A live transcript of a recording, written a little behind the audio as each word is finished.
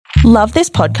Love this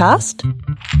podcast?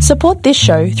 Support this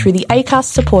show through the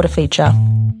Acast supporter feature.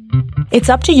 It's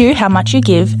up to you how much you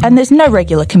give, and there's no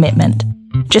regular commitment.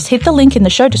 Just hit the link in the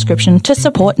show description to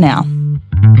support now.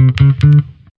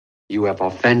 You have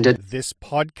offended this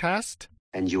podcast,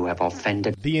 and you have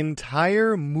offended the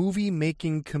entire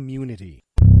movie-making community.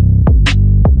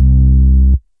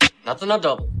 Not on a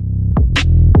double.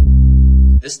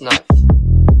 This knife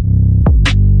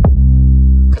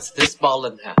cuts this ball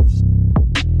in half.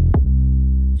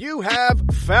 You have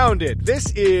found it.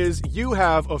 This is You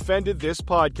Have Offended This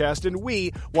Podcast, and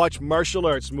we watch martial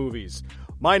arts movies.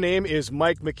 My name is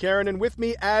Mike McCarran, and with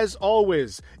me, as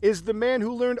always, is the man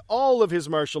who learned all of his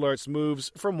martial arts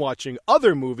moves from watching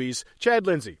other movies, Chad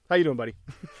Lindsay. How you doing, buddy?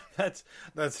 That's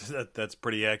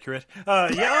pretty accurate.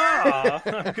 Yeah,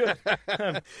 I'm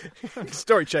good.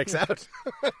 Story checks out.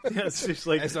 Yeah, it's just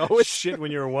like as always. Shit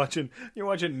when you're watching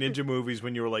ninja movies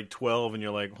when you were like 12 and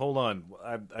you're like, hold on,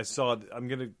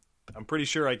 I'm pretty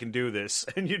sure I can do this,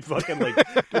 and you'd fucking like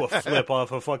do a flip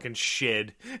off a fucking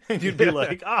shed, and you'd be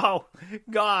like, oh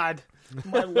God,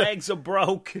 my legs are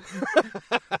broke.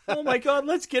 Oh my God,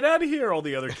 let's get out of here. All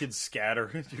the other kids scatter.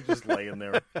 You're just laying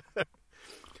there.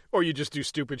 Or you just do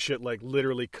stupid shit like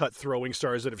literally cut throwing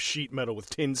stars out of sheet metal with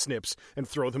tin snips and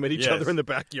throw them at each other in the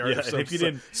backyard of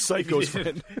some psycho's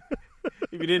friend.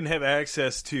 If you didn't have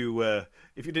access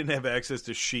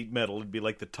to sheet metal, it'd be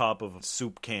like the top of a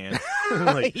soup can.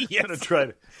 Like, yes. Gonna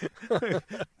try to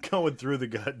going through the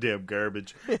goddamn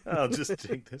garbage. I'll just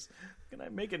take this. Can I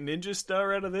make a ninja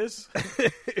star out of this?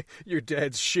 Your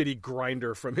dad's shitty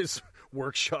grinder from his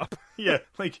workshop. Yeah,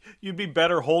 like you'd be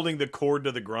better holding the cord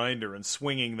to the grinder and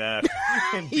swinging that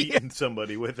and beating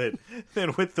somebody with it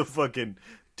than with the fucking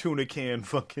tuna can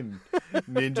fucking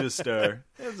ninja star.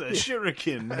 That's a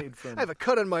shuriken made from. I have a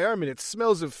cut on my arm and it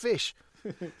smells of fish.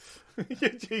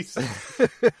 Jesus.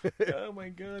 Oh my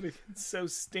God, it's so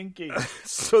stinky.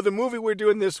 So the movie we're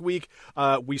doing this week,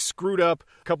 we screwed up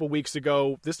a couple weeks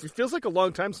ago. This feels like a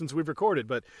long time since we've recorded,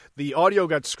 but the audio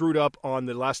got screwed up on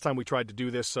the last time we tried to do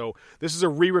this. So this is a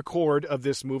re-record of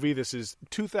this movie. This is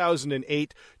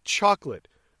 2008 Chocolate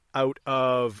out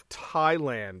of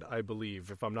Thailand, I believe,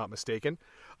 if I'm not mistaken.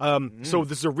 So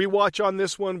this is a rewatch on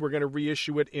this one. We're going to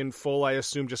reissue it in full, I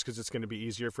assume, just because it's going to be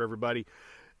easier for everybody.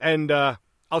 And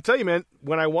I'll tell you, man,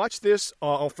 when I watched this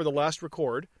for the last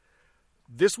record,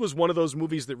 this was one of those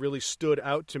movies that really stood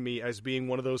out to me as being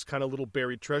one of those kind of little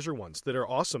buried treasure ones that are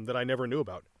awesome that I never knew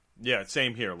about. Yeah,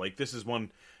 same here. Like, this is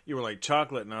one, you were like,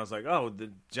 Chocolate, and I was like, oh,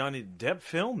 the Johnny Depp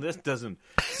film? This doesn't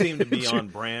seem to be on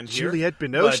brand here. Juliette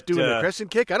Binoche doing the crescent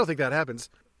kick? I don't think that happens.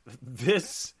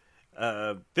 This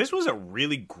was a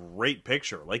really great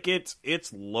picture. Like, it's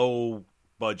low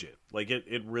budget. Like,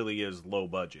 it really is low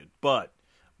budget. But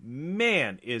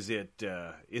man, is it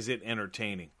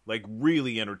entertaining. Like,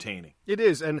 really entertaining. It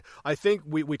is, and I think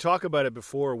we talk about it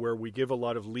before where we give a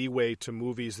lot of leeway to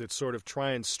movies that sort of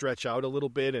try and stretch out a little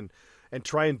bit and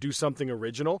try and do something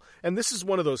original. And this is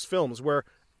one of those films where,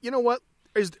 you know what,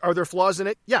 are there flaws in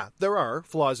it? Yeah, there are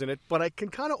flaws in it, but I can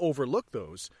kind of overlook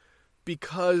those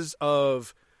because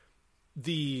of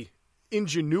the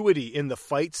ingenuity in the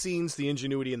fight scenes, the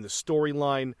ingenuity in the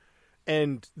storyline,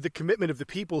 and the commitment of the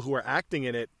people who are acting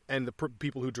in it and the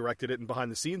people who directed it and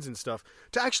behind the scenes and stuff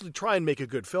to actually try and make a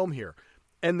good film here.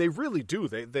 And they really do.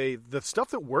 The stuff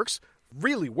that works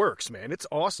really works, man. It's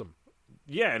awesome.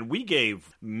 Yeah, and we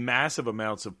gave massive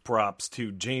amounts of props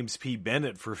to James P.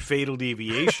 Bennett for Fatal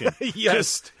Deviation.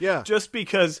 Yes. Just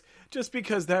because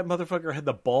that motherfucker had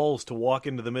the balls to walk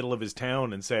into the middle of his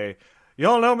town and say,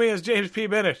 "Y'all know me as James P.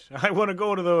 Bennett. I want to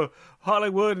go to the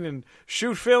Hollywood and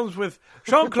shoot films with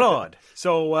Jean-Claude.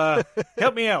 So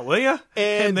help me out, will you?"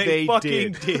 And they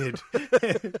fucking did.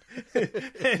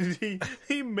 And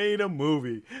he made a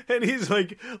movie. And he's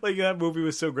like that movie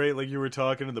was so great. Like, you were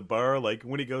talking in the bar, like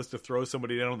when he goes to throw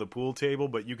somebody down on the pool table,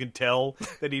 but you can tell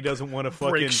that he doesn't want to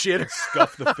fucking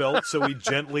scuff the felt, so he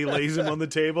gently lays him on the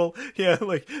table. Yeah,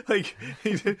 like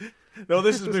he no,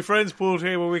 this is my friend's pool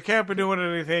table. We can't be doing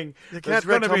anything. There's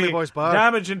going to be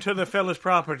damage into the fella's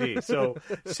property. So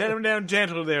set him down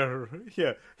gentle there.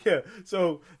 Yeah.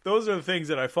 So those are the things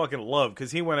that I fucking love,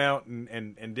 because he went out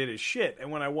and did his shit.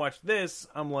 And when I watched this,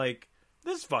 I'm like,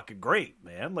 this is fucking great,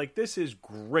 man. Like, this is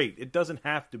great. It doesn't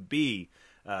have to be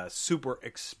super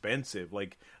expensive.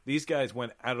 Like, these guys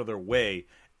went out of their way,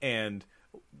 and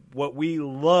what we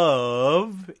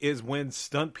love is when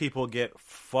stunt people get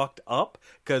fucked up,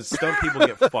 because stunt people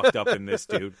get fucked up in this,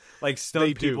 dude. Like,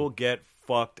 stunt people get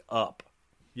fucked up.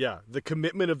 Yeah, the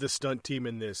commitment of the stunt team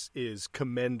in this is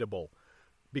commendable,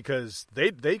 because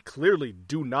they clearly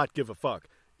do not give a fuck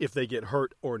if they get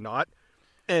hurt or not.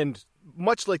 And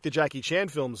much like the Jackie Chan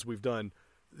films we've done,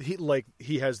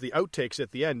 he has the outtakes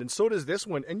at the end, and so does this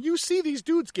one. And you see these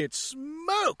dudes get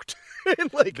smoked.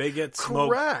 Like, they get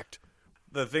smoked. Cracked.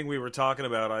 The thing we were talking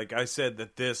about, like I said,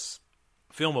 that this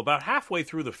film, about halfway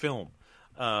through the film,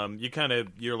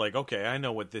 you're like, okay, I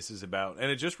know what this is about. And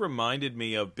it just reminded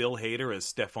me of Bill Hader as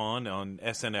Stefan on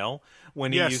SNL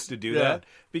when he used to do that.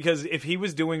 Because if he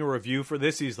was doing a review for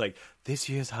this, he's like, this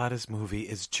year's hottest movie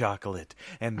is Chocolate.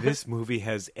 And this movie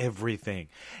has everything.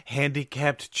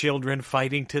 Handicapped children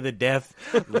fighting to the death.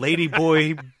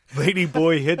 Ladyboy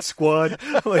hit squad.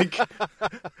 Like,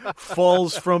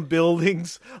 falls from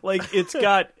buildings. Like,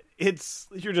 you're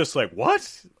just like,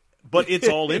 what? But it's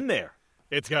all in there.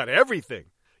 It's got everything.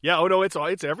 Yeah, oh no, it's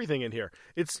everything in here.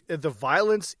 It's the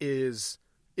violence is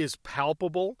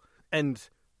palpable, and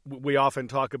we often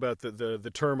talk about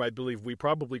the term I believe we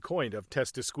probably coined of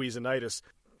testisqueezinitis.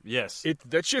 Yes.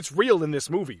 That shit's real in this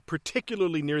movie,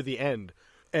 particularly near the end.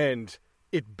 And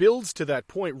it builds to that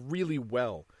point really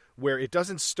well, where it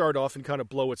doesn't start off and kind of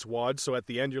blow its wad, so at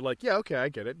the end you're like, yeah, okay, I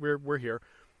get it. We're here.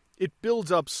 It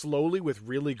builds up slowly with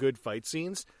really good fight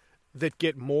scenes that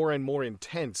get more and more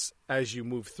intense as you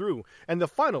move through. And the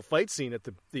final fight scene at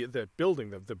the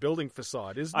building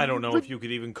facade is... I don't know if you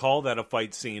could even call that a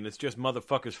fight scene. It's just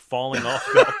motherfuckers falling off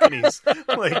balconies.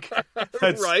 Like,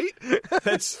 that's... Right?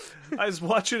 I was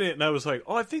watching it and I was like,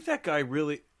 oh, I think that guy's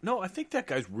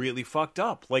really fucked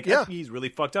up. Like, I think he's really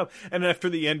fucked up. And after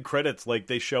the end credits, like,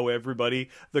 they show everybody,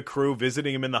 the crew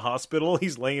visiting him in the hospital.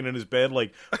 He's laying in his bed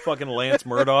like fucking Lance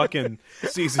Murdoch in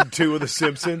season 2 of The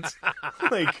Simpsons.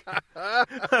 Like, I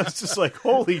was just like,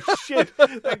 holy shit,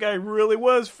 that guy really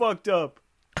was fucked up.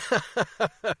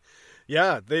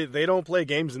 Yeah, they don't play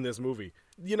games in this movie.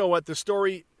 You know what? The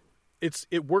story,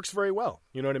 it works very well.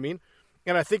 You know what I mean?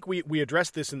 And I think we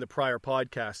addressed this in the prior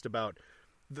podcast about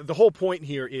the whole point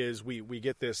here is we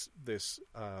get this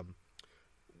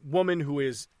woman who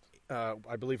is,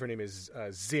 I believe her name is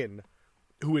Zin,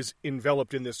 who is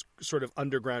enveloped in this sort of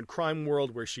underground crime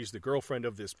world where she's the girlfriend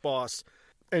of this boss,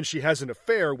 and she has an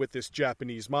affair with this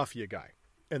Japanese mafia guy,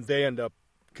 and they end up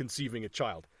conceiving a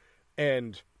child.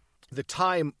 And the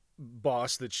time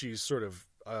boss that she's sort of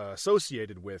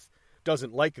associated with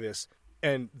doesn't like this,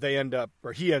 and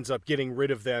he ends up getting rid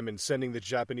of them and sending the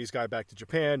Japanese guy back to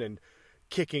Japan and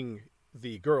kicking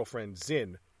the girlfriend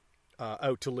Zin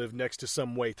out to live next to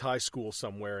some Muay Thai school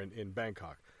somewhere in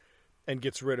Bangkok, and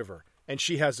gets rid of her. And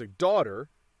she has a daughter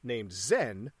named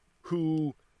Zen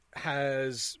who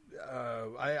has,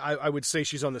 I would say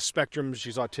she's on the spectrum.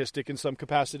 She's autistic in some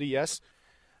capacity, yes?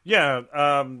 Yeah,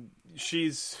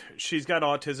 she's got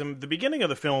autism. The beginning of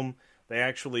the film, they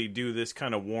actually do this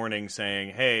kind of warning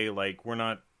saying, hey, like, we're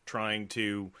not trying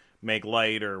to make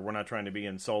light or we're not trying to be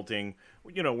insulting.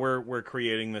 You know, we're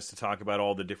creating this to talk about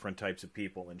all the different types of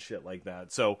people and shit like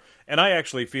that. So, and I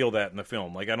actually feel that in the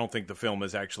film. Like, I don't think the film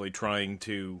is actually trying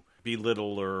to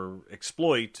belittle or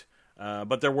exploit,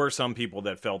 but there were some people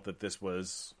that felt that this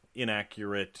was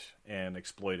inaccurate and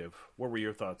exploitive. What were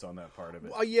your thoughts on that part of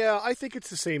it? Yeah, I think it's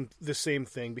the same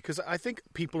thing, because I think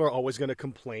people are always going to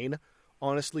complain,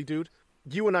 honestly, dude.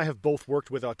 You and I have both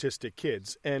worked with autistic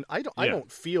kids, and I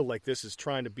don't feel like this is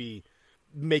trying to be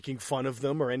making fun of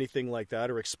them or anything like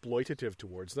that, or exploitative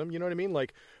towards them. You know what I mean?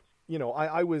 Like, you know,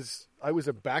 I was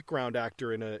a background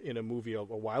actor in a movie a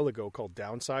while ago called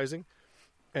Downsizing,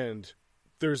 and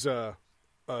there's an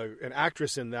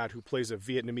actress in that who plays a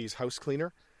Vietnamese house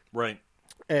cleaner. Right.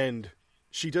 And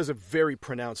she does a very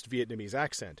pronounced Vietnamese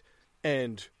accent.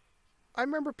 And I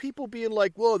remember people being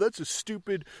like, whoa, that's a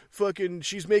stupid fucking,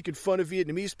 she's making fun of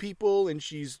Vietnamese people and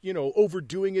she's, you know,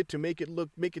 overdoing it to make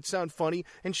it sound funny.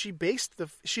 And she's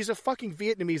a fucking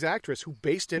Vietnamese actress who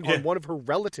based it on one of her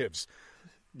relatives.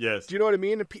 Yes. Do you know what I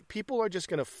mean? People are just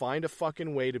going to find a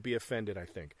fucking way to be offended, I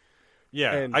think.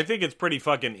 Yeah, and I think it's pretty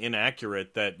fucking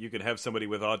inaccurate that you could have somebody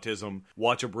with autism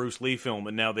watch a Bruce Lee film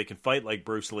and now they can fight like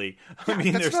Bruce Lee. I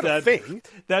mean, that's there's not that a thing.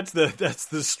 That's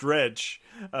the stretch.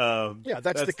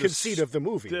 That's the conceit of the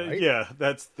movie, right? Yeah,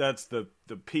 that's the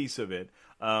piece of it.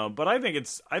 But I think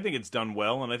it's done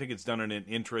well, and I think it's done in an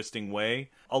interesting way.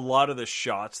 A lot of the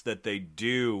shots that they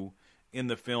do in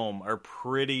the film are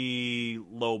pretty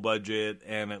low budget,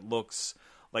 and it looks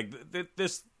like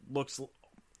this looks.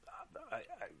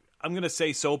 I'm going to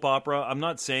say soap opera. I'm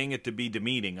not saying it to be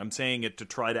demeaning. I'm saying it to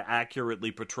try to accurately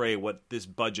portray what this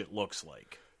budget looks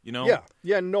like. You know?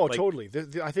 Yeah, no, like, totally.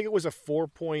 I think it was a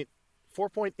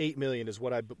 4.8 million is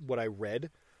what I read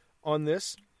on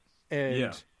this,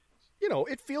 and you know,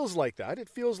 it feels like that. It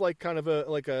feels like kind of a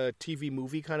TV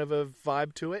movie kind of a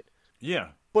vibe to it. Yeah,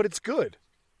 but it's good.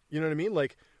 You know what I mean?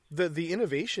 Like the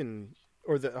innovation,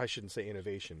 or I shouldn't say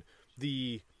innovation.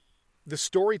 the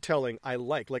storytelling I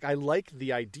like. Like, I like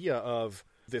the idea of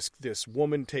this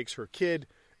woman takes her kid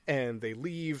and they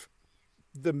leave.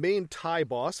 The main Thai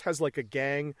boss has like a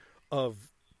gang of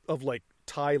like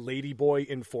Thai ladyboy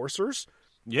enforcers.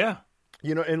 Yeah.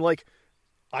 You know, and like,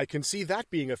 I can see that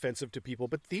being offensive to people,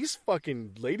 but these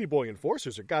fucking ladyboy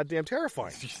enforcers are goddamn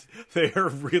terrifying. They are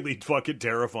really fucking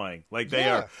terrifying. Like, they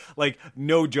are, like,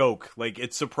 no joke. Like,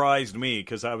 it surprised me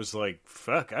because I was like,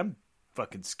 fuck, I'm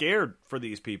fucking scared for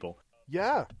these people.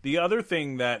 Yeah. The other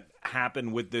thing that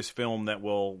happened with this film that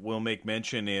we'll make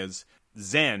mention is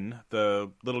Zen,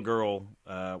 the little girl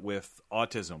with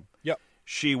autism. Yep.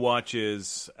 She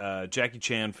watches Jackie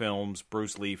Chan films,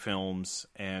 Bruce Lee films,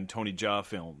 and Tony Jaa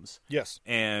films. Yes.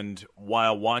 And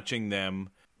while watching them,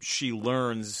 she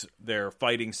learns their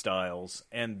fighting styles.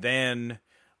 And then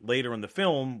later in the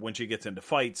film, when she gets into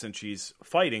fights and she's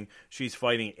fighting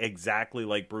exactly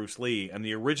like Bruce Lee. And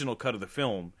the original cut of the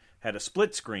film had a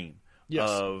split screen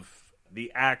of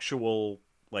the actual,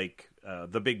 like,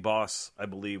 the Big Boss, I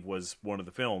believe, was one of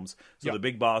the films. So the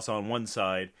Big Boss on one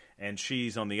side, and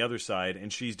she's on the other side,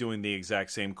 and she's doing the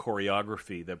exact same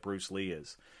choreography that Bruce Lee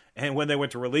is. And when they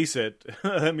went to release it,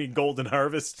 I mean, Golden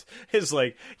Harvest is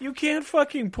like, you can't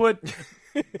fucking put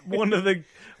one of the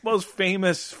most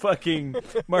famous fucking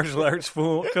martial arts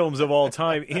films of all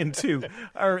time into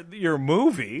your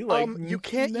movie. Like, you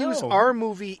can't use our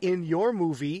movie in your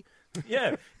movie.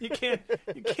 Yeah, you can't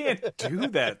do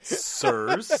that,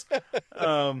 sirs.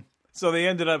 So they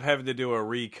ended up having to do a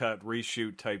recut,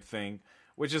 reshoot type thing,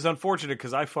 which is unfortunate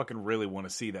because I fucking really want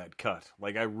to see that cut.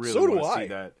 Like, I really want to see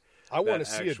that. I want to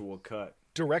see actual cut,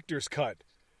 director's cut,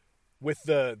 with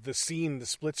the scene, the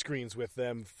split screens with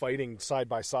them fighting side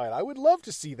by side. I would love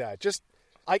to see that. Just.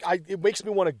 It makes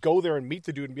me want to go there and meet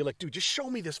the dude and be like, dude, just show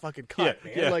me this fucking cut,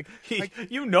 man. Yeah. Like,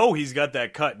 you know he's got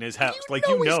that cut in his house. He's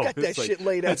got that shit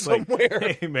laid out somewhere.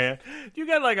 Like, hey, man, you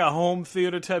got like a home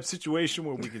theater type situation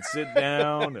where we can sit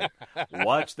down and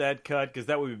watch that cut? Because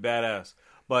that would be badass.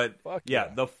 But,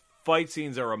 the fight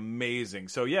scenes are amazing.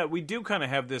 So, yeah, we do kind of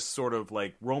have this sort of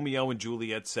like Romeo and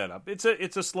Juliet setup. It's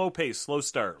a slow pace, slow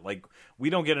start. Like, we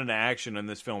don't get into action in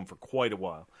this film for quite a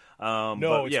while.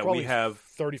 It's probably we have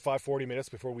 35, 40 minutes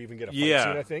before we even get a fight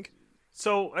scene, I think.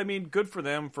 So, I mean, good for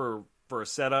them for a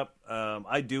setup.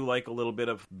 I do like a little bit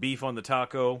of beef on the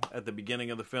taco at the beginning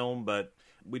of the film, but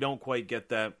we don't quite get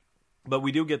that. But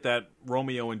we do get that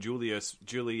Romeo and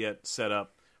Juliet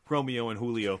setup. Romeo and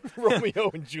Julio.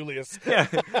 Romeo and Julius. yeah,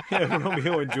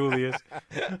 Romeo and Julius.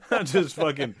 I'm just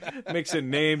fucking mixing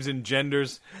names and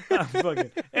genders.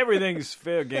 Everything's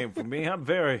fair game for me. I'm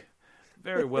very,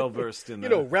 very well versed in that.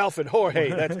 You know, Ralph and Jorge,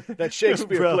 that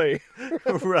Shakespeare play.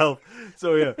 Ralph.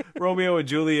 So, yeah, Romeo and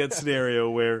Juliet scenario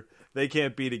where they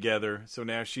can't be together. So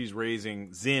now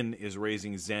Zin is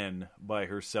raising Zen by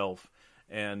herself.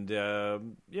 And,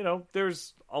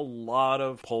 there's a lot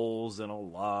of pulls and a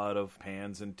lot of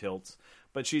pans and tilts.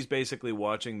 But she's basically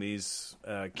watching these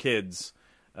kids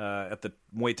at the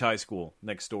Muay Thai school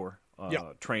next door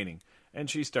training. And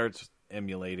she starts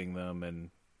emulating them and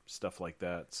stuff like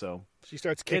that. So she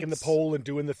starts kicking the pole and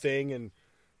doing the thing and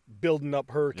building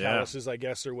up her calluses, I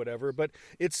guess, or whatever. But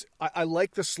I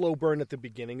like the slow burn at the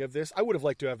beginning of this. I would have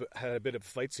liked to have had a bit of a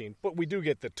fight scene. But we do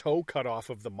get the toe cut off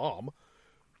of the mom,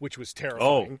 which was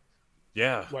terrifying. Oh,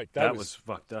 yeah. Like that was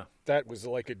fucked up. That was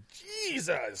like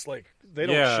Jesus. Like, they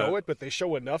don't show it, but they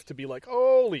show enough to be like,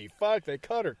 holy fuck, they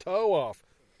cut her toe off.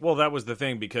 Well, that was the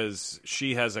thing, because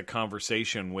she has a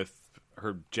conversation with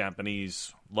her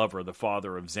Japanese lover, the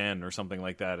father of Zen or something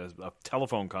like that, as a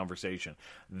telephone conversation.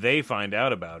 They find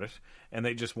out about it, and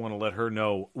they just want to let her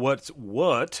know what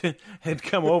had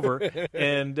come over.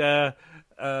 And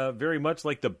very much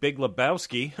like the Big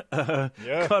Lebowski,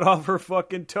 cut off her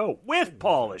fucking toe with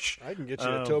polish. I can get you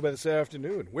a toe by this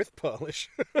afternoon with polish.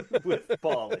 With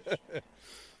polish.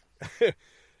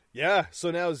 Yeah, so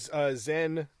now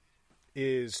Zen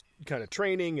is kind of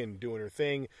training and doing her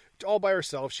thing all by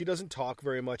herself. She doesn't talk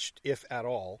very much, if at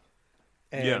all.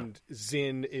 And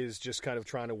Zin is just kind of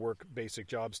trying to work basic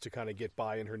jobs to kind of get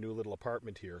by in her new little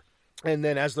apartment here. And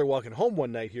then as they're walking home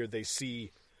one night here, they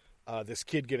see this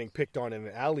kid getting picked on in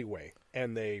an alleyway,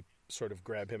 and they sort of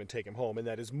grab him and take him home, and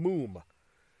that is Moom.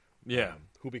 Yeah.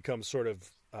 Who becomes sort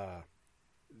of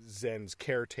Zen's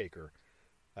caretaker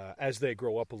as they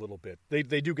grow up a little bit. They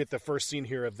do get the first scene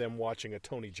here of them watching a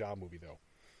Tony Jaa movie, though.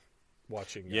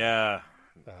 Watching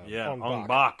Ong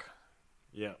Bak.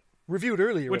 Yeah. Reviewed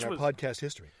earlier in our podcast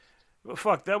history. Well,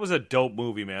 fuck, that was a dope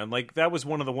movie, man. Like, that was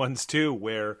one of the ones, too,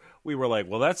 where we were like,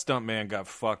 well, that stuntman got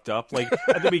fucked up. Like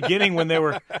at the beginning when they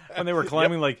were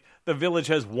climbing, like the village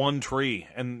has one tree,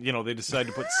 and they decided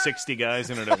to put 60 guys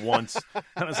in it at once.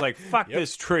 And it's like, fuck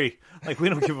this tree. Like we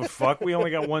don't give a fuck. We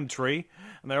only got one tree,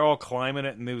 and they're all climbing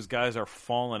it, and those guys are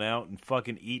falling out and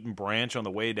fucking eating branch on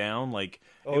the way down. Like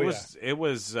it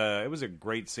was a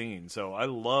great scene. So I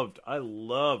loved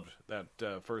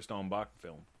that first Ong Bak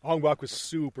film. Ong Bak was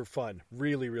super fun,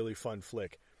 really, really fun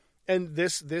flick. And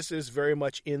this is very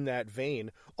much in that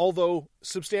vein, although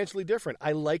substantially different.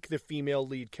 I like the female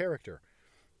lead character.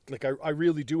 Like, I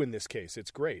really do in this case.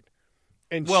 It's great.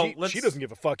 And she doesn't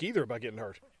give a fuck either about getting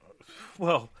hurt.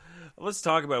 Well, let's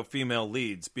talk about female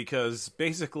leads, because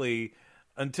basically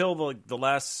until the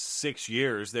last 6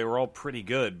 years, they were all pretty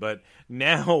good. But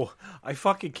now I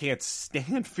fucking can't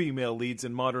stand female leads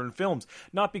in modern films.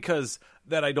 Not because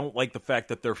that I don't like the fact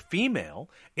that they're female.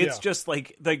 It's just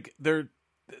like they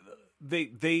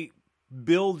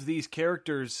build these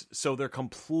characters so they're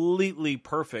completely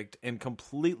perfect and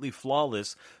completely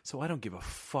flawless, so I don't give a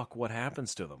fuck what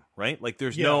happens to them, right? Like,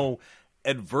 there's no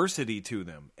adversity to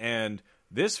them. And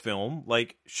this film,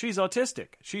 like, she's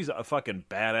autistic. She's a fucking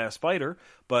badass fighter,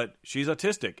 but she's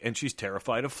autistic, and she's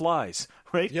terrified of flies,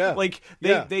 right? Yeah. Like,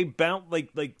 they bounce,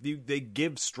 they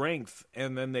give strength,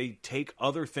 and then they take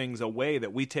other things away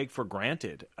that we take for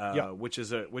granted, which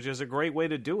is a great way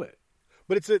to do it.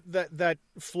 But it's that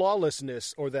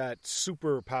flawlessness, or that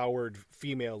super-powered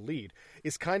female lead,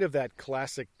 is kind of that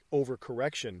classic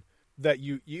overcorrection that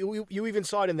you even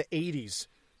saw it in the 80s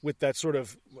with that sort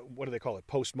of, what do they call it,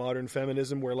 postmodern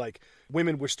feminism, where like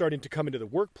women were starting to come into the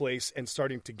workplace and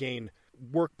starting to gain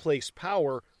workplace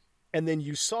power. And then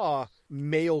you saw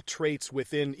male traits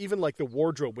within, even like the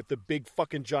wardrobe with the big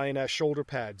fucking giant ass shoulder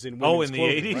pads in women's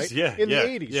clothing, 80s? right? Yeah. In the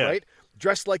 80s, right?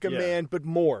 Dress like a man, but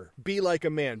more. Be like a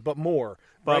man, but more.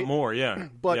 But right? more, yeah.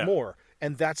 But more.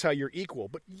 And that's how you're equal.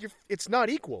 But it's not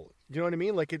equal. You know what I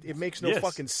mean? Like, it makes no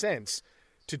fucking sense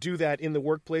to do that in the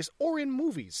workplace or in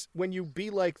movies. When you be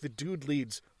like the dude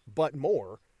leads, but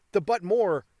more. The but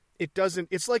more... It doesn't.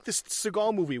 It's like this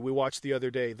Seagal movie we watched the other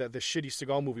day, the shitty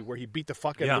Seagal movie where he beat the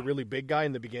fuck out of the really big guy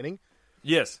in the beginning.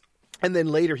 Yes. And then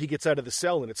later he gets out of the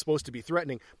cell and it's supposed to be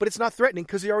threatening, but it's not threatening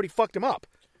because he already fucked him up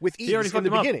with ease in the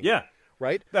beginning. Yeah.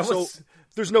 Right?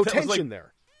 There's no tension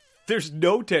there. There's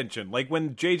no tension. Like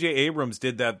when J.J. Abrams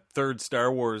did that third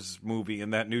Star Wars movie in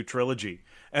that new trilogy,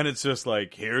 and it's just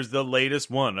like, here's the latest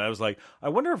one. And I was like, I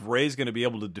wonder if Rey's going to be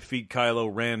able to defeat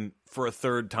Kylo Ren for a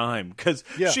third time, because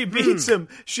she beats him.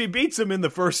 She beats him in the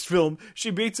first film. She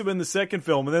beats him in the second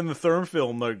film, and then the third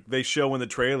film, they show in the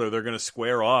trailer they're going to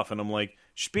square off, and I'm like,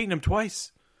 she's beating him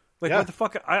twice. Like, what the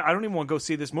fuck? I don't even want to go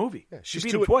see this movie. Yeah, she's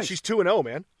 2-0,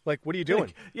 man. Like, what are you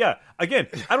doing? Like, again,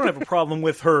 I don't have a problem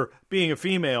with her being a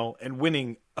female and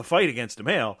winning a fight against a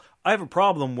male. I have a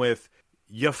problem with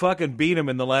you fucking beat him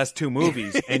in the last two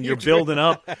movies, and you're building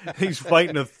up. He's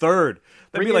fighting a third.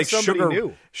 That'd be like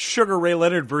Sugar Ray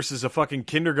Leonard versus a fucking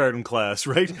kindergarten class,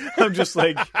 right? I'm just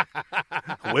like,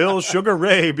 will Sugar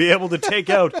Ray be able to take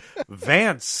out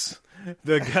Vance,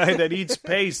 the guy that eats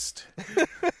paste?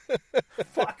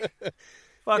 Fuck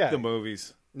the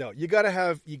movies. No, you gotta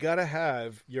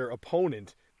have your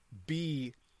opponent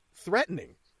be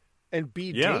threatening and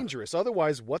be dangerous.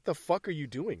 Otherwise, what the fuck are you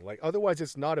doing? Like, otherwise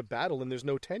it's not a battle and there's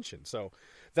no tension. So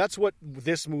that's what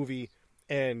this movie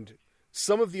and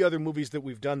some of the other movies that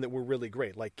we've done that were really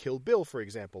great, like Kill Bill, for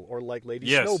example, or like Lady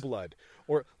Snowblood,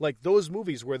 or like those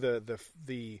movies where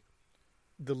the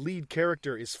lead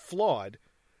character is flawed,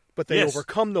 but they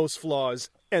overcome those flaws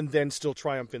and then still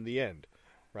triumph in the end,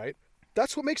 right?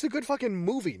 That's what makes a good fucking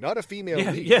movie, not a female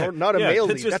lead, or not a male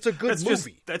lead. That's a good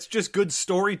movie. That's just good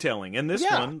storytelling. And this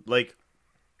one, like,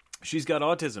 she's got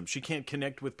autism. She can't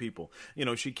connect with people.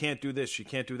 She can't do this. She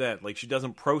can't do that. Like, she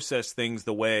doesn't process things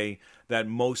the way that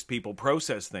most people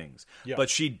process things. Yeah. But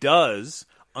she does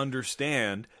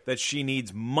understand that she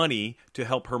needs money to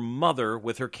help her mother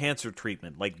with her cancer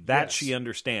treatment. Like, that she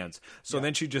understands. So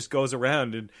then she just goes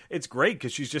around, and it's great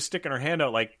because she's just sticking her hand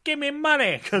out like, give me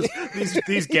money, because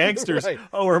these gangsters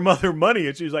owe her mother money,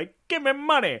 and she's like, give me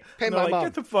money. Pay my mom.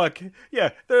 Get the fuck. Yeah,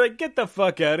 they're like, get the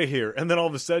fuck out of here. And then all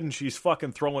of a sudden she's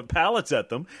fucking throwing pallets at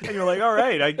them, and you're like, all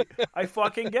right, I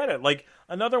fucking get it. Like,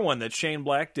 another one that Shane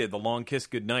Black did, The Long Kiss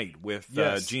Goodnight, with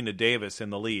Gina Davis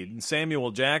in the lead, and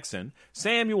Samuel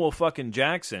fucking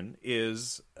Jackson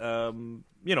is,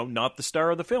 not the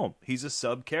star of the film. He's a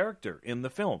sub character in the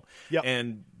film. Yep.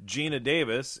 And Gina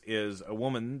Davis is a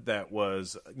woman that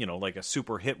was, like a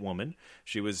super hit woman.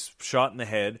 She was shot in the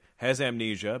head, has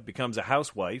amnesia, becomes a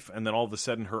housewife, and then all of a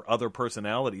sudden her other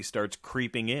personality starts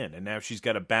creeping in. And now she's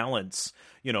got to balance,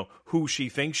 who she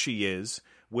thinks she is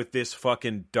with this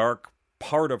fucking dark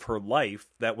part of her life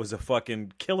that was a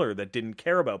fucking killer that didn't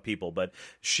care about people, but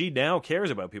she now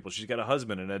cares about people. She's got a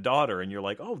husband and a daughter, and you're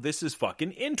like, oh, this is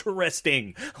fucking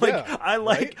interesting. Like, Yeah, I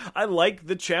like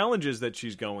the challenges that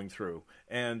she's going through,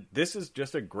 and this is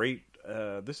just a great.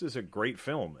 This is a great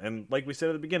film, and like we said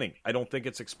at the beginning, I don't think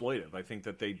it's exploitive. I think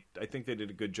they did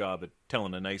a good job at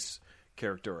telling a nice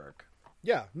character arc.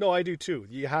 Yeah, no, I do too.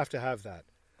 You have to have that.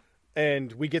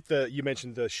 And we get you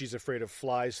mentioned the she's afraid of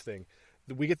flies thing.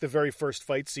 We get the very first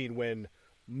fight scene when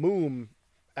Moom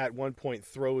at one point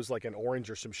throws like an orange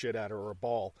or some shit at her or a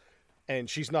ball, and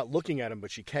she's not looking at him,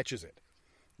 but she catches it.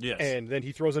 Yes. And then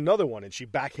he throws another one, and she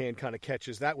backhand kind of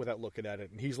catches that without looking at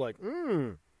it. And he's like,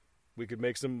 we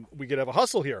could have a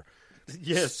hustle here.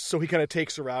 Yes. So he kind of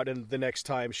takes her out, and the next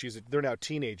time they're now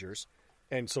teenagers.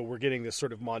 And so we're getting this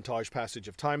sort of montage passage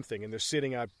of time thing, and they're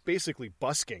sitting out basically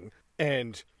busking,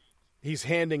 and he's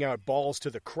handing out balls to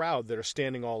the crowd that are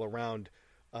standing all around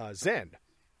Zen.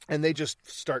 And they just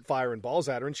start firing balls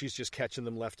at her, and she's just catching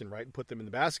them left and right and put them in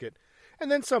the basket. And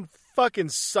then some fucking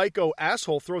psycho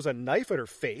asshole throws a knife at her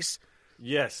face.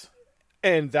 Yes.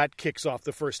 And that kicks off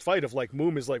the first fight of like,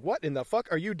 Moom is like, what in the fuck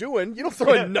are you doing? You don't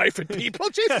throw a knife at people.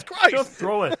 Jesus Christ. Don't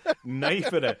throw a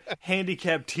knife at a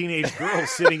handicapped teenage girl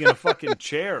sitting in a fucking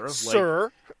chair.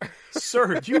 Sir.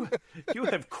 Sir, you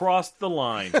have crossed the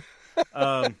line.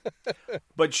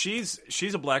 But she's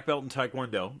a black belt in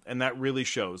Taekwondo, and that really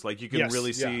shows. Like, you can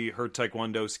really see her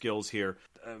Taekwondo skills here.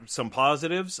 Some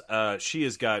positives. She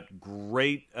has got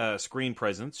great screen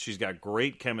presence. She's got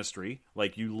great chemistry.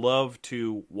 Like, you love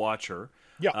to watch her.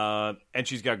 Yeah. And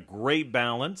she's got great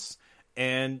balance.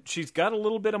 And she's got a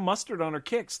little bit of mustard on her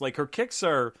kicks. Like, her kicks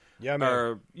are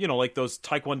like those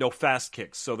Taekwondo fast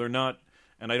kicks. So they're not,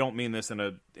 and I don't mean this in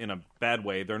a bad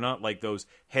way, they're not like those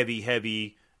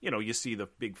heavy, you see the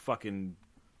big fucking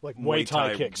like Muay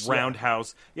Thai kicks,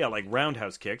 roundhouse, like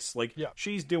roundhouse kicks. Like,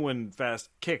 she's doing fast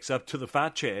kicks up to the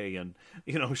fache and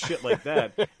shit like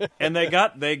that. And they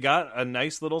got a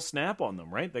nice little snap on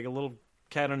them, right? They got a little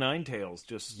cat o' nine tails.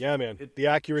 Just man, the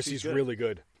accuracy is really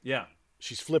good. Yeah.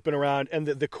 She's flipping around, and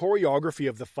the choreography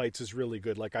of the fights is really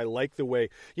good. Like, I like the way,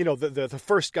 the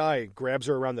first guy grabs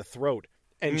her around the throat,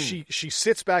 and she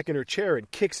sits back in her chair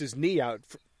and kicks his knee out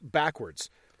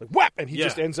backwards. Like, whap! And he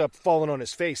just ends up falling on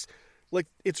his face. Like,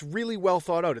 it's really well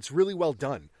thought out. It's really well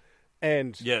done.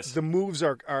 And the moves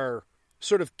are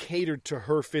sort of catered to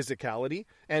her physicality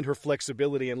and her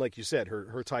flexibility and, like you said,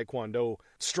 her Taekwondo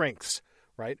strengths,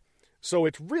 right? So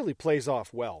it really plays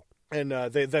off well. And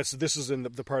this is in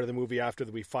the part of the movie after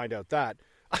that we find out that.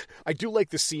 I do like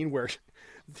the scene where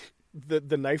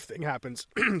the knife thing happens.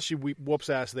 She whoops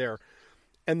ass there.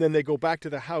 And then they go back to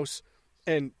the house,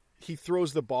 and he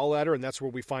throws the ball at her, and that's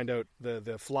where we find out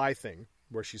the fly thing,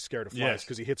 where she's scared of flies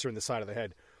because he hits her in the side of the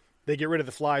head. They get rid of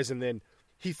the flies, and then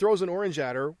he throws an orange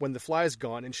at her when the fly's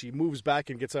gone, and she moves back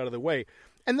and gets out of the way.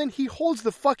 And then he holds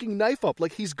the fucking knife up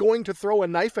like he's going to throw a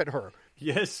knife at her.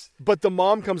 Yes. But the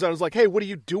mom comes out and is like, hey, what are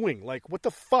you doing? Like, what the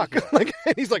fuck? Like,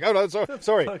 and he's like, oh, no,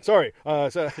 sorry.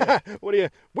 What are you?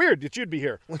 Weird that you'd be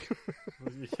here.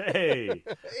 Hey,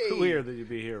 weird that you'd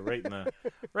be here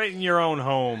right in your own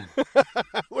home.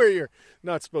 Where you're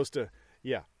not supposed to,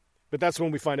 But that's when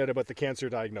we find out about the cancer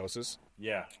diagnosis.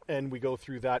 Yeah. And we go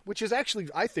through that, which is actually,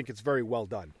 I think it's very well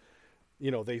done.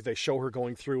 They show her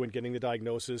going through and getting the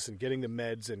diagnosis and getting the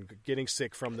meds and getting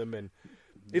sick from them, and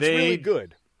it's really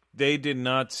good. They did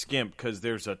not skimp, because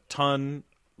there's a ton,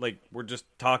 like, we're just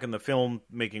talking the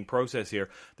filmmaking process here.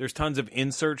 There's tons of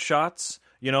insert shots,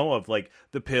 of like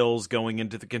the pills going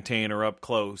into the container up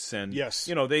close, and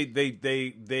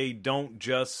they don't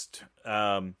just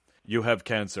you have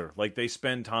cancer. Like, they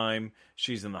spend time,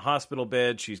 she's in the hospital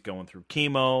bed, she's going through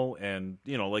chemo, and,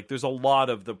 there's a lot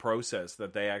of the process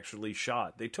that they actually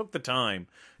shot. They took the time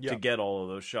to get all of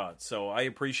those shots. So I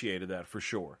appreciated that for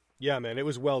sure. Yeah, man, it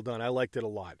was well done. I liked it a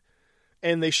lot.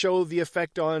 And they show the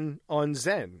effect on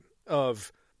Zen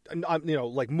of,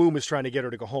 like Moom is trying to get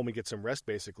her to go home and get some rest,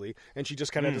 basically. And she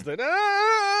just kind of does that,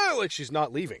 like she's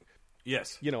not leaving.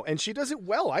 Yes. And she does it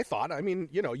well, I thought. I mean,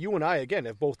 you and I, again,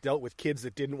 have both dealt with kids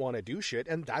that didn't want to do shit,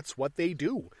 and that's what they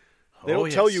do. They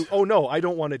don't tell you, oh, no, I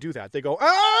don't want to do that. They go,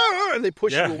 and they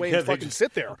push you away and fucking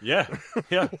sit there. Yeah,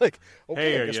 yeah. Like,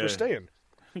 okay, I guess we're staying.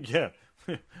 Yeah.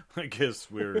 I guess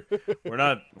we're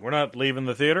not leaving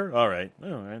the theater. All right,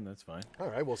 that's fine. All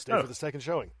right, we'll stay for the second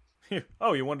showing.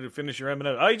 Oh, you wanted to finish your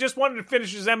M&Ms? Oh, you just wanted to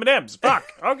finish his M&Ms. Fuck.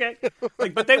 Okay.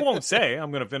 But they won't say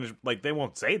I'm going to finish. Like, they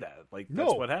won't say that. Like,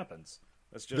 that's what happens.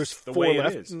 That's just There's the 4 way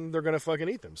left, it is. and they're going to fucking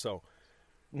eat them. So,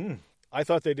 I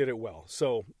thought they did it well.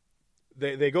 So,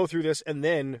 they go through this, and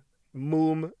then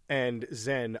Moom and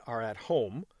Zen are at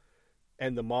home,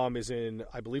 and the mom is in,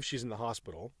 I believe she's in the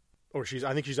hospital, or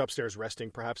I think she's upstairs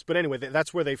resting perhaps. But anyway,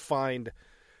 that's where they find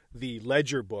the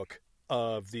ledger book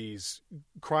of these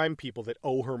crime people that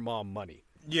owe her mom money.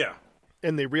 Yeah.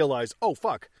 And they realize, oh,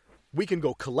 fuck, we can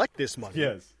go collect this money.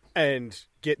 Yes. And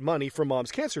get money for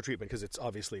mom's cancer treatment because it's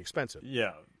obviously expensive.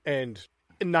 Yeah. And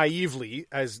naively,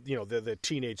 as you know, the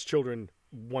teenage children,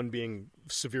 one being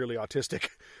severely autistic,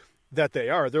 that they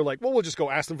are, they're like, well, we'll just go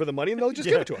ask them for the money and they'll just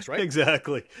give it to us, right?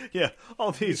 Exactly. Yeah.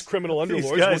 All these criminal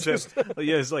underlords. Guys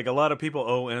it's like a lot of people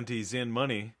owe Auntie Zin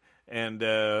money, and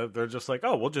they're just like,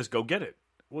 oh, we'll just go get it.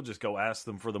 We'll just go ask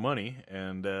them for the money,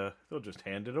 and they'll just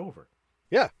hand it over.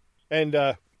 Yeah.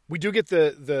 And we do get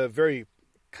the very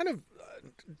kind of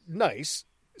nice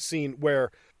scene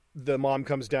where the mom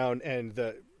comes down and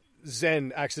the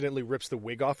Zen accidentally rips the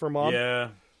wig off her mom. Yeah.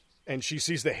 And she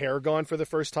sees the hair gone for the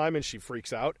first time and she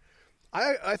freaks out.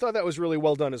 I thought that was really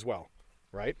well done as well,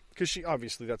 right? Because she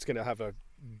obviously that's going to have a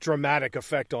dramatic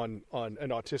effect on an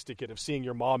autistic kid of seeing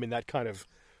your mom in that kind of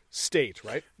state,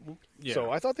 right? Yeah.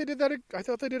 So I thought they did that. I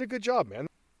thought they did a good job, man.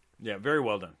 Yeah, very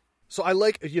well done. So I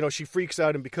like, she freaks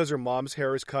out, and because her mom's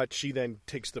hair is cut, she then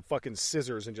takes the fucking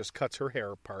scissors and just cuts her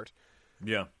hair apart.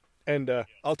 Yeah. And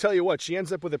I'll tell you what, she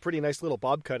ends up with a pretty nice little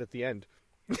bob cut at the end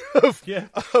of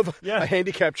a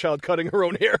handicapped child cutting her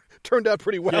own hair. Turned out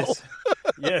pretty well.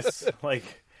 Yes. Yes.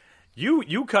 Like,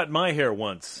 you cut my hair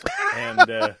once, and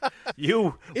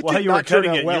while you were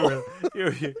cutting it, well.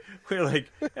 you were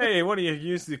like, hey, why don't you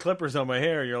use the clippers on my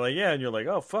hair? And you're like, yeah. And you're like,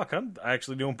 oh, fuck, I'm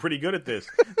actually doing pretty good at this.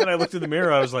 Then I looked in the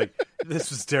mirror, I was like,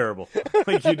 this was terrible.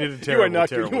 Like, you did a terrible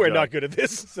job. You are not good at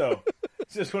this. So,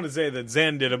 just want to say that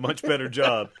Zen did a much better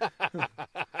job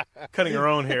cutting her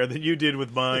own hair than you did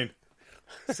with mine.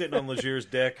 Sitting on Legier's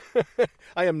deck.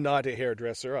 I am not a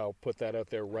hairdresser. I'll put that out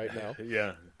there right now.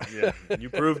 Yeah. You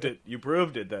proved it. You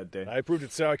proved it that day. I proved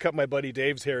it. So I cut my buddy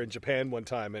Dave's hair in Japan one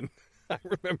time, and I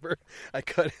remember I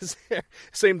cut his hair.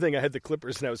 Same thing. I had the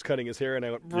clippers, and I was cutting his hair, and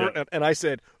I went, and I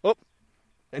said, "Up,"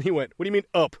 and he went, "What do you mean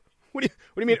up? What do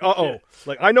you mean? Uh-oh."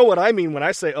 Like, I know what I mean when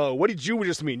I say, "Oh." What did you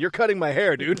just mean? You're cutting my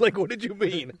hair, dude. Like, what did you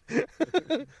mean?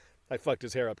 I fucked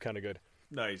his hair up kind of good.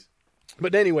 Nice.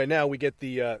 But anyway, now we get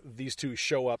these two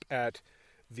show up at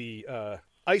the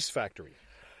ice factory.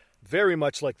 Very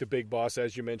much like the big boss,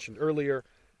 as you mentioned earlier,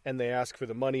 and they ask for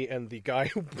the money, and the guy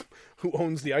who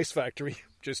owns the ice factory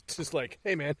just is like,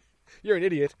 hey, man, you're an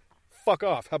idiot. Fuck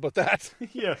off. How about that?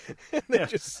 Yeah. And they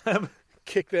just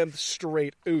kick them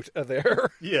straight out of there.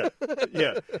 Yeah.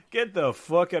 Get the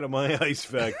fuck out of my ice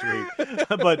factory.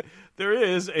 But there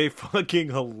is a fucking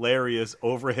hilarious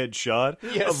overhead shot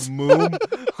of Moom.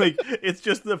 Like, it's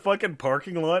just the fucking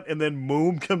parking lot, and then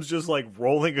Moom comes just, like,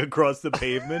 rolling across the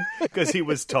pavement because he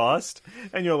was tossed.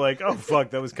 And you're like, oh,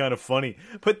 fuck, that was kind of funny.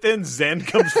 But then Zen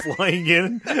comes flying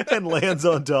in and lands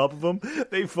on top of him.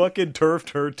 They fucking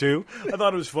turfed her, too. I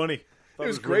thought it was funny. It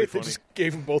was great. Really they just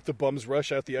gave them both the bums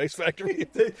rush out the ice factory.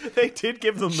 They did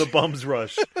give them the bums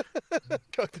rush.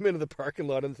 Tucked them into the parking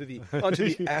lot onto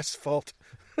the asphalt.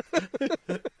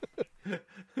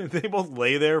 They both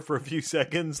lay there for a few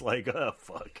seconds, like, oh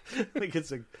fuck. Like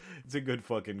it's a good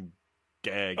fucking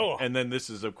gag. Oh. And then this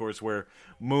is, of course, where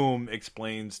Moom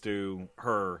explains to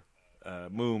her.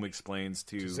 Moom explains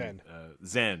to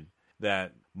Zen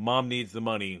that Mom needs the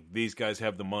money. These guys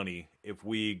have the money. If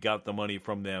we got the money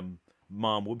from them,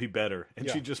 Mom would be better. And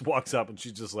she just walks up and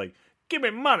she's just like, give me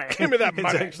money. Give me that money.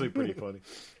 It's actually pretty funny.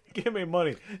 Give me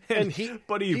money. And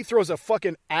he throws a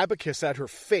fucking abacus at her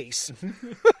face.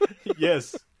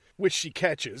 Yes. Which she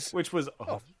catches. Which was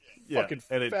fucking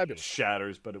and fabulous. It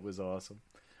shatters, but it was awesome.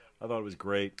 I thought it was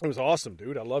great. It was awesome,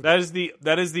 dude. I love it.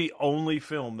 That is the only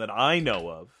film that I know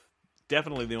of,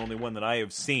 definitely the only one that I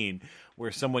have seen,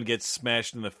 where someone gets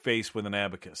smashed in the face with an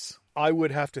abacus. I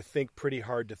would have to think pretty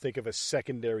hard to think of a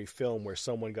secondary film where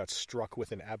someone got struck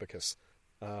with an abacus.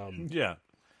 Yeah.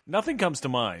 Nothing comes to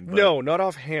mind. But... No, not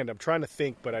offhand. I'm trying to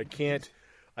think, but I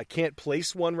can't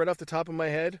place one right off the top of my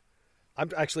head.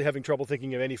 I'm actually having trouble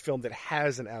thinking of any film that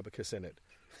has an abacus in it.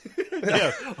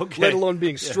 Yeah, okay. Let alone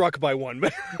being struck by one.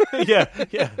 Yeah.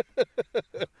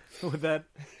 With that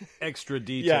extra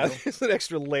detail. Yeah, there's an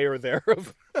extra layer there.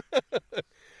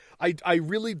 I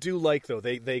really do like, though,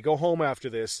 they go home after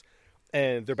this,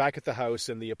 and they're back at the house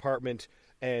and the apartment,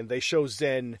 and they show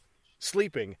Zen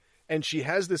sleeping, and she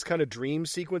has this kind of dream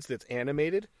sequence that's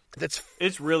animated.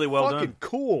 It's really well done. Fucking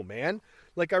cool, man.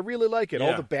 Like, I really like it. Yeah.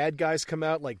 All the bad guys come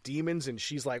out like demons, and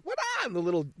she's like, what on? And the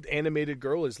little animated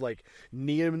girl is like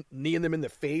kneeing them in the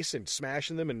face and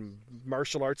smashing them and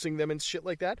martial artsing them and shit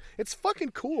like that. It's fucking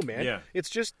cool, man. Yeah. It's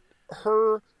just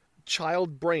her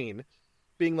child brain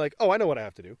being like, oh, I know what I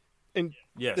have to do. And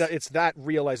yes. it's that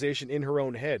realization in her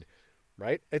own head.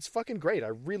 right? It's fucking great. I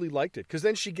really liked it. Because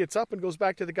then she gets up and goes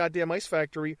back to the goddamn ice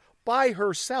factory by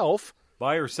herself.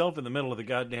 By herself in the middle of the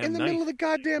goddamn night. In the middle of the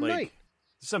goddamn night.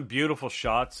 Some beautiful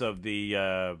shots of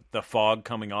the fog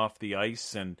coming off the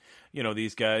ice, and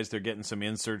these guys, they're getting some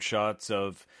insert shots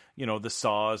of the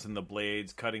saws and the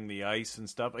blades cutting the ice and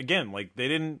stuff. Again, like they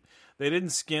didn't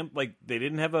skimp, like they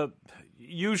didn't have a.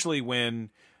 Usually, when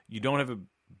you don't have a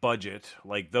budget,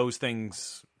 like those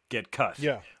things get cut.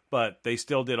 Yeah. But they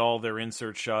still did all their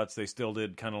insert shots. They still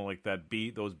did kind of like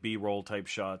those B-roll type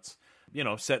shots.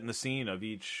 Setting the scene of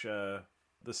each.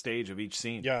 The stage of each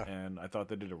scene. Yeah. And I thought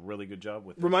they did a really good job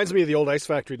with it. Reminds me of the old ice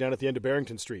factory down at the end of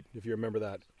Barrington Street, if you remember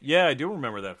that. Yeah, I do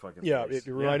remember that fucking place.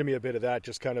 It reminded me a bit of that,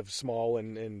 just kind of small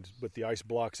and with the ice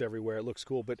blocks everywhere. It looks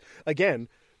cool. But again,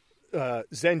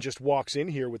 Zen just walks in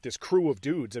here with this crew of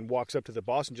dudes and walks up to the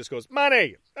boss and just goes,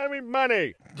 money! I mean,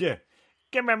 money! Yeah.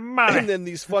 Give me money! And then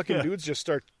these fucking dudes just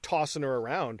start tossing her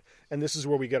around. And this is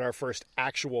where we get our first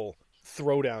actual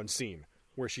throwdown scene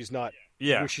where she's not...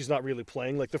 Yeah. Where she's not really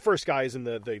playing. Like the first guy is in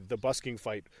the busking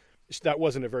fight. That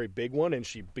wasn't a very big one, and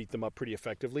she beat them up pretty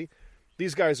effectively.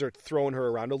 These guys are throwing her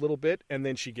around a little bit, and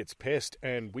then she gets pissed,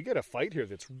 and we get a fight here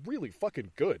that's really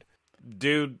fucking good.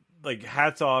 Dude, like,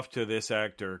 hats off to this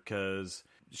actor, because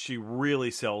she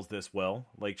really sells this well.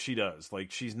 Like, she does.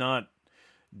 Like, she's not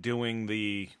doing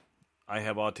the I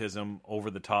have autism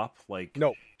over the top. Like,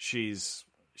 no. She's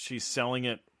selling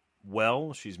it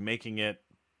well. She's making it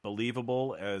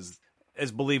believable as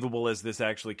believable as this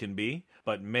actually can be.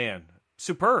 But man,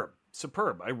 superb.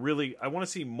 I want to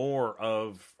see more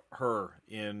of her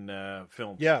in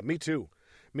films. Yeah, me too.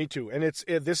 And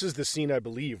this is the scene, I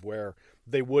believe, where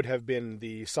they would have been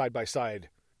the side by side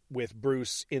with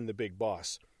Bruce in The Big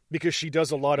Boss, because she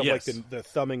does a lot of like the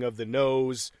thumbing of the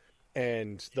nose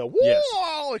and the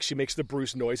wall. Like she makes the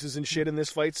Bruce noises and shit in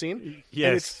this fight scene. Yes,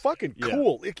 and it's fucking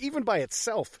cool. Like, even by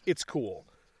itself, it's cool.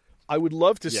 I would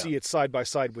love to see it side by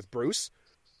side with Bruce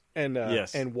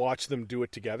and watch them do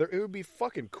it together. It would be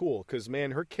fucking cool because,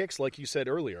 man, her kicks, like you said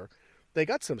earlier, they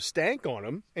got some stank on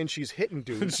them, and she's hitting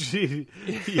dudes.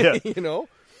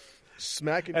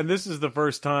 Smacking. And this is the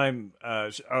first time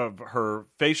of her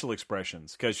facial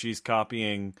expressions, because she's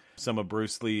copying some of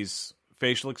Bruce Lee's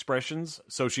facial expressions,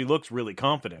 so she looks really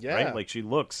confident, right? Like she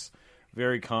looks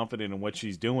very confident in what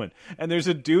she's doing. And there's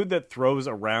a dude that throws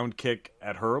a round kick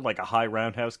at her, like a high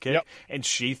roundhouse kick, and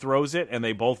she throws it, and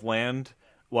they both land.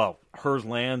 Well, hers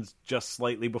lands just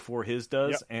slightly before his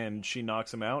does, and she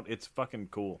knocks him out. It's fucking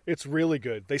cool. It's really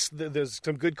good. There's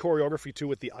some good choreography, too,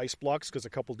 with the ice blocks, because a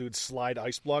couple dudes slide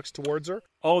ice blocks towards her.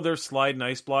 Oh, they're sliding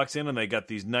ice blocks in, and they got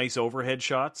these nice overhead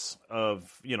shots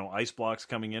of, ice blocks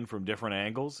coming in from different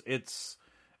angles. It's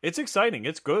exciting.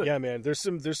 It's good. Yeah, man. There's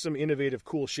some innovative,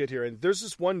 cool shit here. And there's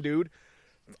this one dude.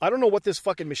 I don't know what this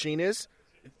fucking machine is.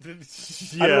 I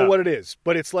don't know what it is,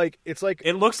 but it's like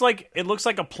it looks like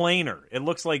a planer. It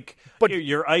looks like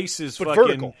your ice is fucking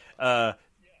vertical.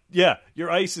 Your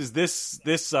ice is this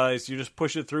size. You just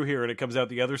push it through here, and it comes out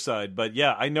the other side. But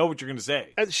yeah, I know what you're going to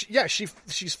say. And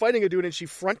she's fighting a dude, and she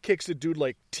front kicks a dude,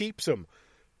 like teeps him,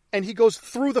 and he goes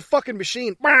through the fucking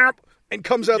machine and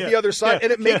comes out the other side,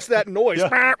 and it makes that noise,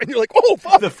 and you're like, oh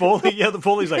fuck! The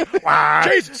Foley's like, wow.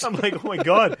 Jesus! I'm like, oh my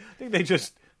god! I think they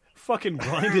just fucking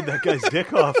grinded that guy's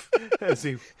dick off as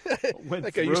he went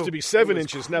That guy through. used to be 7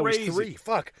 inches, crazy. now he's 3.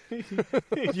 Fuck.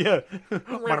 Yeah.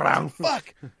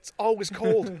 Fuck. It's always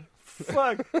cold.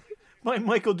 Fuck. My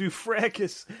Michael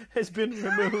Dufrakis has been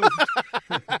removed.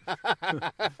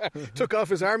 Took off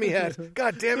his army hat.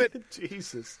 God damn it.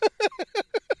 Jesus.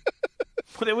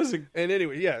 But it was and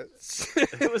anyway,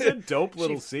 it was a dope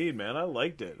little scene, man. I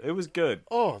liked it. It was good.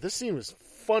 Oh, this scene was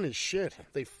fun as shit.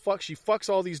 She fucks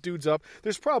all these dudes up.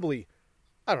 There's probably,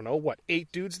 I don't know,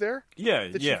 8 dudes there? Yeah,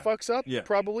 that she fucks up,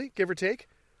 probably, give or take.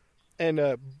 And,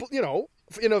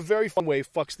 in a very fun way,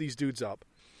 fucks these dudes up.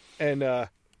 And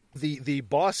the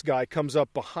boss guy comes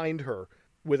up behind her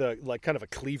with a kind of a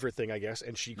cleaver thing, I guess,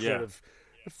 and she sort of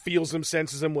feels him,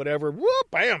 senses him, whatever.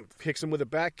 Whoop, bam! Hits him with a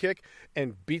back kick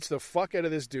and beats the fuck out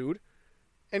of this dude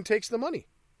and takes the money.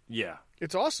 Yeah.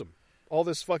 It's awesome. All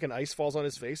this fucking ice falls on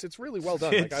his face. It's really well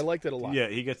done. I liked it a lot. Yeah,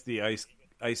 he gets the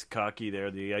ice cocky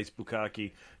there, the ice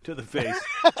bukkake to the face.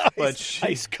 But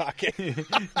ice cocky.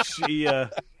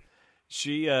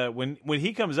 she when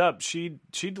he comes up, she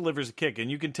delivers a kick, and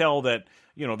you can tell that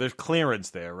there's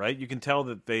clearance there, right? You can tell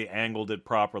that they angled it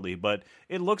properly, but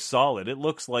it looks solid. It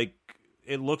looks like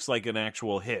an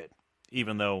actual hit,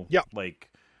 even though like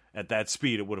at that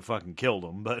speed it would have fucking killed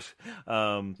him. But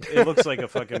it looks like a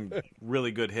fucking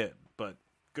really good hit. But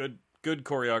good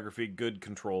choreography, good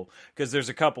control. Because there's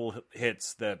a couple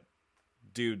hits that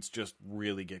dudes just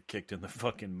really get kicked in the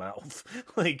fucking mouth.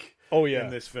 Like, oh yeah,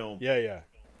 in this film. Yeah.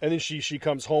 And then she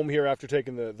comes home here after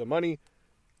taking the money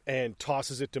and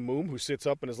tosses it to Moom, who sits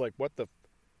up and is like, what the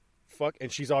fuck?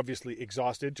 And she's obviously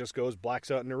exhausted, just goes,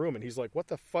 blacks out in her room. And he's like, what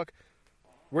the fuck?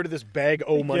 Where did this bag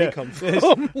o' money come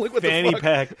from? Like, what fanny the fuck?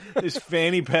 pack. This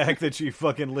fanny pack that she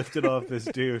fucking lifted off this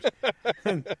dude.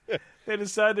 And they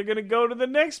decide they're going to go to the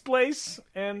next place.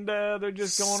 And they're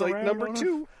just going Site around number on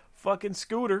 2. A fucking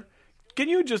scooter. Can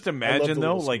you just imagine,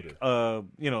 though, like, scooter.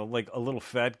 Like a little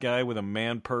fat guy with a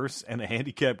man purse and a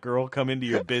handicapped girl come into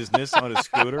your business on a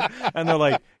scooter, and they're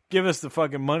like, give us the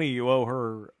fucking money you owe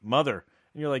her mother.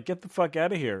 And you're like, get the fuck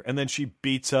out of here. And then she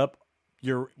beats up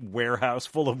your warehouse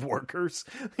full of workers.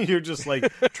 You're just,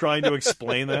 like, trying to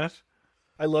explain that.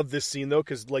 I love this scene, though,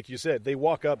 because, like you said, they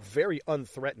walk up very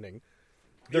unthreatening.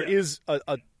 There is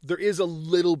a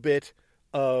little bit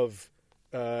of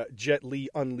Jet Li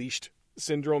Unleashed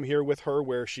syndrome here with her,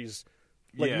 where she's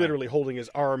literally holding his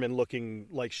arm and looking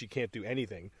like she can't do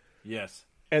anything. Yes.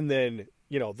 And then,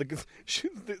 the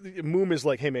Moom is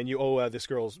like, hey man, you owe this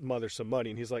girl's mother some money.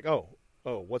 And he's like, oh,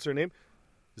 what's her name?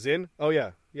 Zin? Oh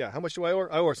yeah. How much do I owe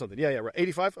her? I owe her something. Yeah, right.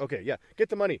 85? Okay, yeah. Get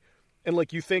the money. And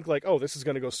like, you think like, oh, this is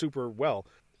going to go super well.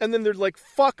 And then they're like,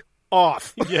 fuck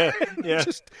off. Yeah.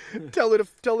 Just tell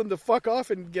him to fuck off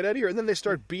and get out of here. And then they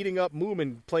start beating up Moom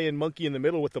and playing monkey in the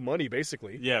middle with the money,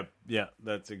 basically. Yeah,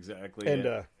 that's exactly it.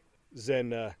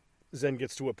 And Zen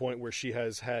gets to a point where she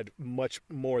has had much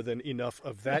more than enough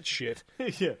of that shit.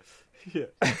 Yeah.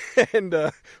 And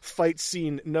fight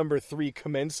scene number 3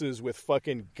 commences with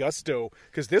fucking gusto,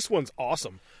 because this one's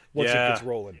awesome once it gets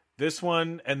rolling. This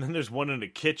one, and then there's one in the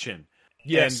kitchen.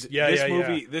 Yes,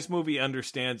 and this movie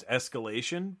understands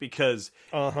escalation, because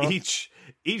each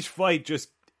fight just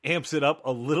amps it up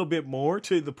a little bit more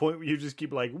to the point where you just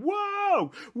keep like,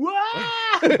 whoa,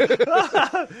 and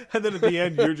then at the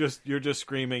end you're just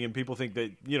screaming, and people think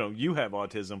that you have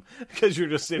autism because you're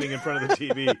just sitting in front of the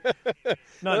TV,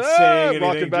 not saying anything,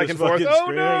 rocking back just and forth. fucking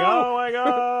screaming. No! Oh my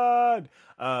god!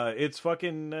 It's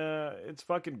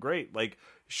fucking great. Like,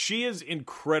 she is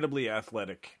incredibly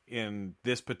athletic in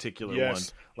this particular one.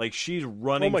 Like, she's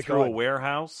running through a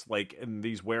warehouse, like, and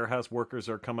these warehouse workers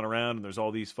are coming around, and there's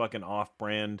all these fucking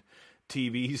off-brand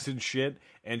TVs and shit,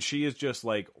 and she is just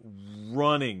like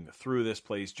running through this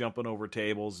place, jumping over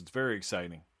tables. It's very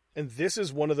exciting. And this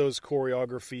is one of those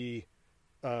choreography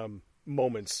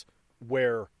moments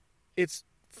where it's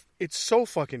so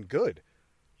fucking good.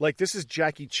 Like, this is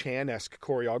Jackie Chan-esque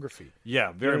choreography.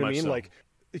 Yeah, very much so. Like,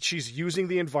 she's using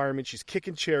the environment. She's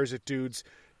kicking chairs at dudes.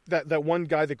 That one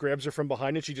guy that grabs her from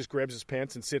behind, and she just grabs his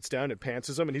pants and sits down and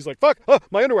pantses him, and he's like, fuck,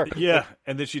 my underwear. Yeah,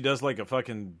 and then she does like a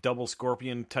fucking double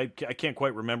scorpion type. I can't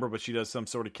quite remember, but she does some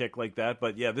sort of kick like that.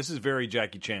 But yeah, this is very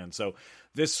Jackie Chan. So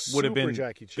this would have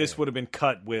been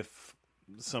cut with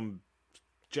some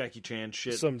Jackie Chan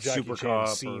shit. Some Jackie Super Chan Cop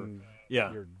scene.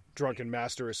 Yeah. Your Drunken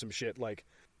Master or some shit. Like,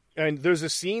 and there's a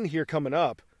scene here coming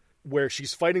up where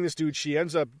she's fighting this dude. She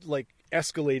ends up like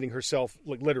escalating herself,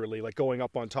 like literally, like going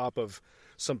up on top of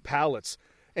some pallets,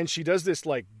 and she does this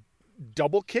like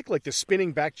double kick, like the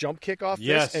spinning back jump kick off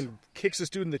this, and kicks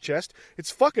this dude in the chest. It's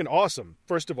fucking awesome.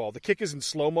 First of all, the kick is in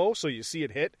slow-mo, so you see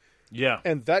it hit. Yeah.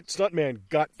 And that stuntman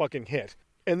got fucking hit.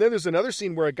 And then there's another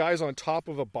scene where a guy's on top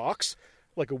of a box,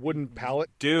 like a wooden pallet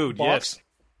box. Yes.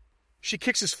 She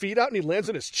kicks his feet out and he lands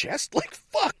on his chest. Like,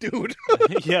 fuck, dude.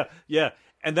 Yeah.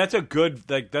 And that's a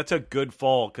good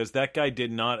fall, because that guy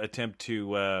did not attempt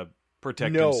to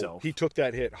protect himself. He took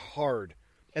that hit hard.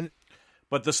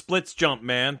 But the splits jump,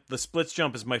 man. The splits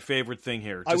jump is my favorite thing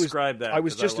here. Describe that. I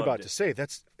was just about to say,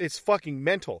 it's fucking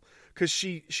mental. Because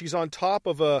she's on top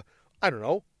of a, I don't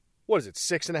know, what is it,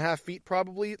 6.5 feet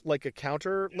probably, like a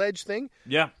counter ledge thing?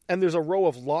 Yeah. And there's a row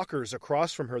of lockers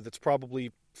across from her that's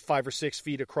probably 5 or 6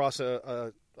 feet across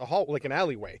a hall, like an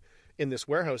alleyway in this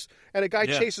warehouse. And a guy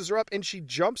chases her up, and she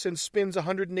jumps and spins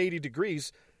 180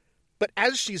 degrees. But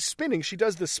as she's spinning, she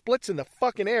does the splits in the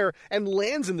fucking air and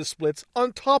lands in the splits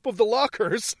on top of the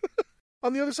lockers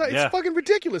on the other side. Yeah. It's fucking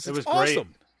ridiculous. It's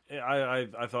awesome. Great.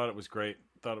 I thought it was great.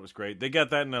 They got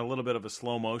that in a little bit of a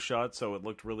slow-mo shot, so it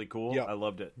looked really cool. Yeah. I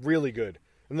loved it. Really good.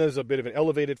 And there's a bit of an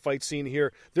elevated fight scene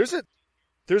here. There's a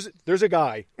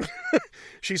guy.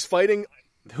 She's fighting.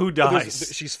 Who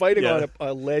dies? She's fighting on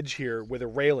a ledge here with a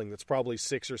railing that's probably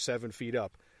 6 or 7 feet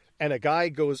up. And a guy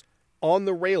goes on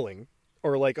the railing,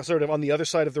 or like sort of on the other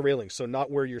side of the railing, so not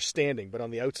where you're standing, but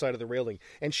on the outside of the railing.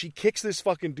 And she kicks this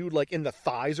fucking dude like in the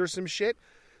thighs or some shit.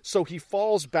 So he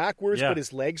falls backwards, but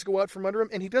his legs go out from under him,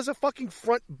 and he does a fucking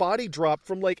front body drop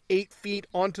from like 8 feet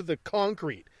onto the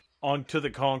concrete. Onto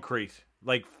the concrete.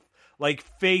 Like like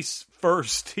face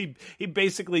first. He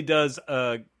basically does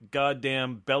a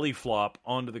goddamn belly flop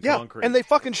onto the concrete. And they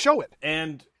fucking show it.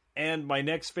 And my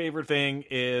next favorite thing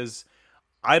is,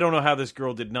 I don't know how this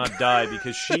girl did not die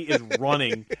because she is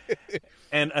running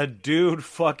and a dude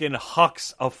fucking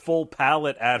hucks a full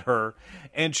pallet at her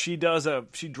and she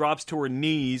drops to her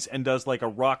knees and does like a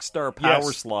rock star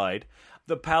power slide.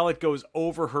 The pallet goes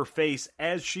over her face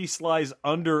as she slides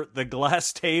under the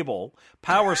glass table,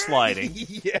 power sliding.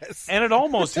 Yes. And it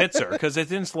almost hits her because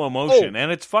it's in slow motion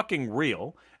and it's fucking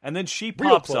real. And then she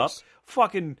pops up,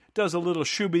 fucking does a little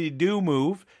shooby-doo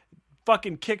move,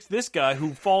 fucking kicks this guy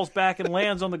who falls back and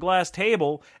lands on the glass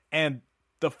table, and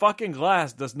the fucking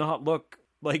glass does not look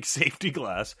like safety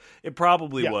glass. It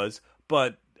probably was,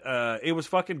 but it was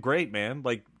fucking great, man.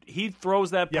 Like, he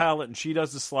throws that pallet and she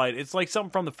does the slide. It's like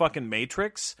something from the fucking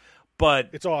Matrix, but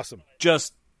it's awesome.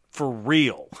 Just for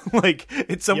real. Like,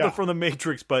 it's something from the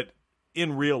Matrix, but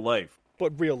in real life.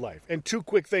 But real life. And two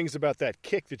quick things about that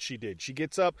kick that she did. She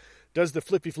gets up, does the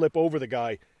flippy flip over the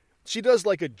guy. She does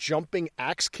like a jumping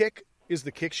axe kick is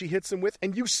the kick she hits him with,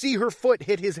 and you see her foot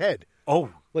hit his head. Oh.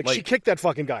 Like she kicked that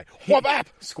fucking guy. Whap-ap!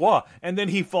 Squaw. And then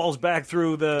he falls back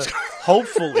through the,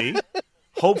 hopefully,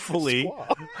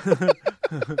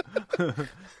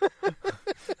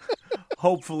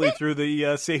 hopefully through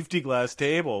the safety glass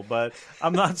table. But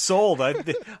I'm not sold. I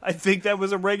think that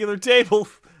was a regular table,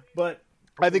 but...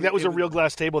 I think that was a real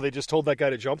glass table they just told that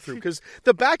guy to jump through, because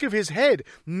the back of his head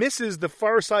misses the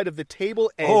far side of the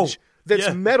table edge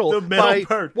that's metal, the metal by,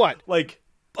 part. What? Like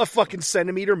a fucking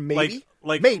centimeter, maybe?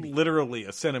 Like maybe. Literally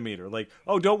a centimeter. Like,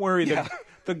 oh, don't worry,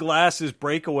 the glass is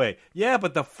breakaway. Yeah,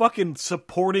 but the fucking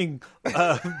supporting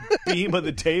beam of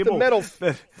the table. The metal...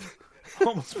 that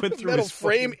almost went through metal his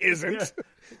frame fucking, isn't.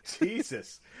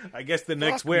 Jesus. I guess the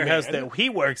next warehouse that he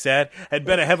works at had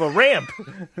better have a ramp.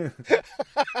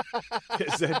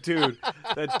 Because that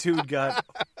dude got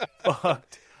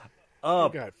fucked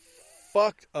up. He got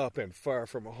fucked up and far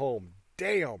from home.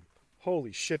 Damn.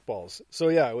 Holy shitballs. So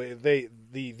yeah,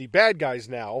 the bad guys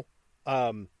now,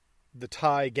 the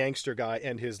Thai gangster guy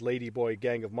and his ladyboy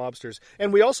gang of mobsters.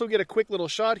 And we also get a quick little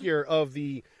shot here of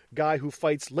the guy who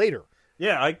fights later.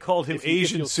 Yeah, I called him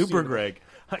Asian Super Greg.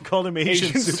 I called him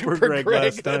Asian Super Greg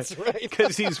last night. That's right.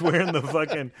 Because he's wearing the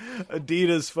fucking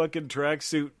Adidas fucking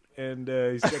tracksuit and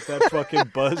he's got that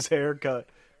fucking buzz haircut.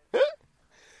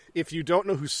 If you don't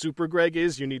know who Super Greg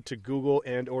is, you need to Google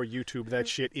and or YouTube that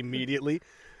shit immediately.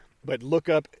 But look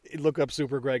up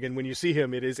Super Greg, and when you see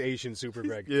him, it is Asian Super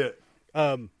Greg. Yeah.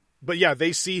 But yeah,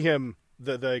 they see him,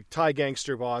 the Thai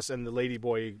gangster boss and the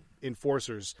ladyboy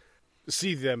enforcers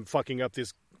see them fucking up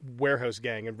this warehouse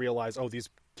gang and realize, oh, these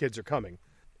kids are coming.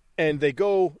 And they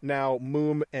go now,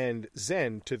 Moom and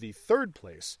Zen, to the third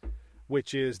place,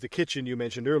 which is the kitchen you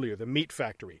mentioned earlier, the meat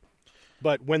factory.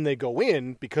 But when they go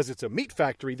in, because it's a meat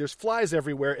factory, there's flies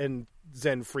everywhere, and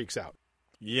Zen freaks out.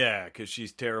 Yeah, because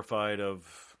she's terrified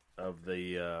of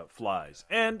the flies.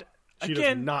 And she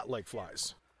again, does not like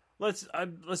flies. Let's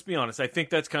be honest. I think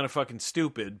that's kind of fucking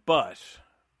stupid, but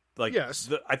yes.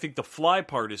 I think the fly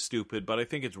part is stupid, but I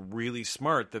think it's really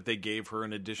smart that they gave her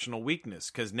an additional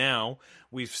weakness, because now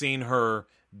we've seen her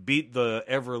beat the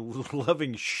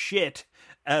ever-loving shit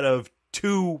out of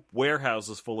 2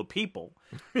 warehouses full of people.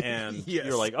 And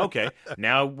you're like, okay,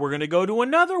 now we're going to go to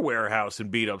another warehouse and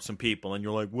beat up some people. And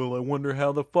you're like, well, I wonder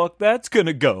how the fuck that's going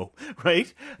to go,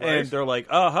 right? And they're like,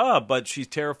 but she's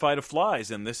terrified of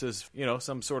flies. And this is,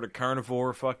 some sort of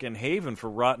carnivore fucking haven for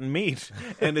rotten meat.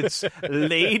 And it's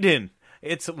laden.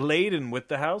 It's laden with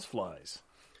the houseflies.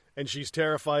 And she's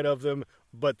terrified of them.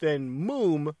 But then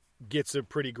Moom gets a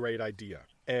pretty great idea.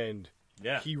 And...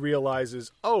 yeah. He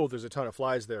realizes, there's a ton of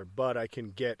flies there, but I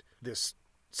can get this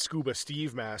Scuba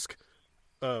Steve mask.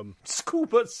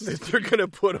 Scuba that they're going to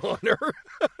put on her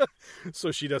so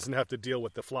she doesn't have to deal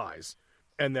with the flies.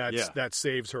 And that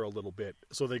saves her a little bit.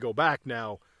 So they go back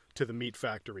now to the meat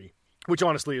factory, which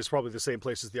honestly is probably the same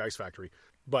place as the ice factory.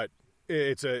 But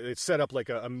it's set up like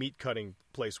a meat cutting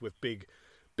place with big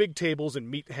tables and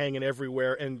meat hanging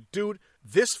everywhere. And dude,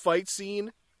 this fight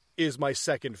scene is my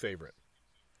second favorite.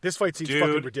 This fight seems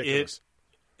fucking ridiculous.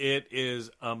 It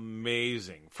is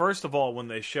amazing. First of all, when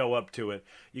they show up to it,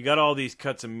 you got all these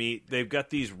cuts of meat. They've got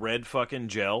these red fucking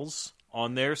gels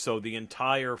on there, so the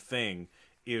entire thing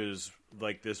is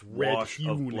like this wash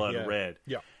of blood red.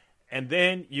 Yeah. And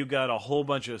then you got a whole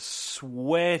bunch of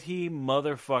sweaty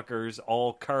motherfuckers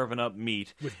all carving up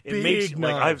meat. With big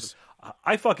knives.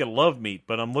 I fucking love meat,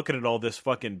 but I'm looking at all this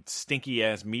fucking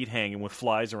stinky-ass meat hanging with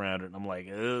flies around it, and I'm like,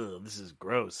 ugh, this is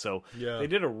gross. So they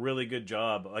did a really good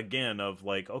job, again, of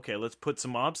like, okay, let's put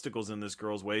some obstacles in this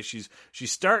girl's way. She's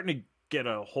starting to get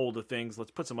a hold of things.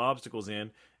 Let's put some obstacles in.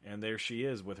 And there she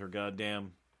is with her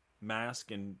goddamn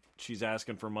mask, and she's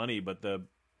asking for money, but the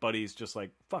buddy's just like,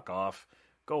 fuck off,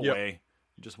 go away.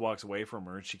 He just walks away from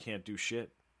her, and she can't do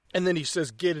shit. And then he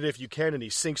says, get it if you can, and he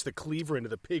sinks the cleaver into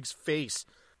the pig's face.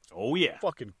 Oh, yeah.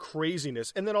 Fucking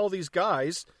craziness. And then all these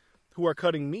guys who are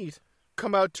cutting meat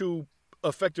come out to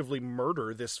effectively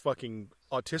murder this fucking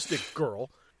autistic girl.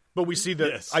 But we see that,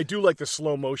 Yes. I do like the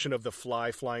slow motion of the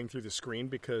fly flying through the screen,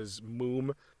 because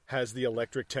Moom has the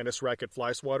electric tennis racket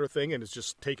fly swatter thing and is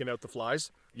just taking out the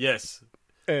flies. Yes.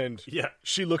 And Yeah.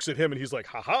 she looks at him and he's like,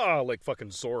 ha-ha, like fucking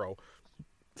Zorro.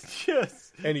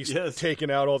 Yes. And he's Yes. taking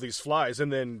out all these flies.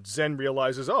 And then Zen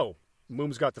realizes, oh,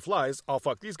 Moom's got the flies. I'll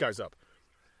fuck these guys up.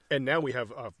 And now we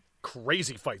have a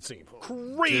crazy fight scene.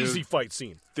 Crazy fight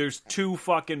scene. There's 2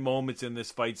 fucking moments in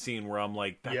this fight scene where I'm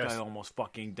like, that guy almost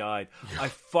fucking died. I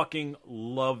fucking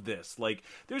love this. Like,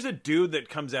 there's a dude that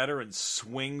comes at her and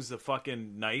swings the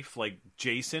fucking knife like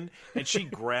Jason, and she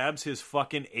grabs his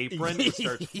fucking apron and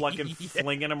starts fucking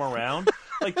flinging him around.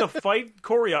 Like, the fight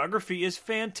choreography is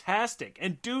fantastic,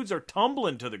 and dudes are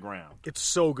tumbling to the ground. It's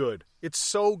so good. It's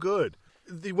so good.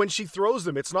 When she throws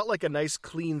them, it's not like a nice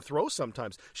clean throw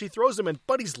sometimes. She throws them and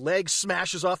Buddy's leg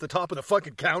smashes off the top of the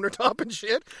fucking countertop and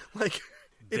shit. Like,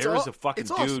 There's a fucking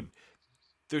dude. Awesome.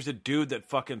 There's a dude that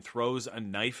fucking throws a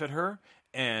knife at her,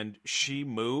 and she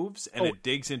moves, and it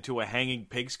digs into a hanging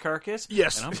pig's carcass.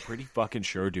 Yes. And I'm pretty fucking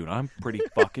sure, dude,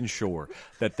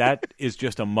 that is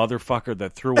just a motherfucker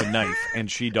that threw a knife, and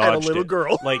she dodged At a little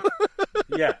girl. Like,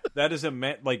 yeah, that is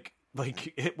like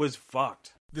it was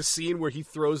fucked. The scene where he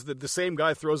throws the same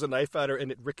guy throws a knife at her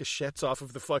and it ricochets off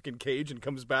of the fucking cage and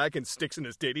comes back and sticks in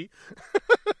his titty.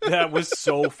 That was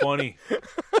so funny.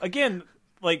 Again,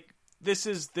 like, this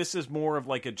is more of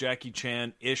like a Jackie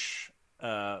Chan-ish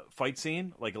fight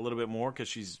scene, like a little bit more, because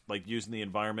she's like using the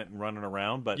environment and running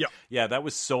around. But yeah, that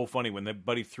was so funny when the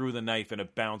buddy threw the knife and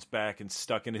it bounced back and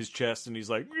stuck in his chest, and he's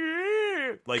like,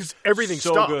 like, everything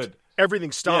so stopped. Good.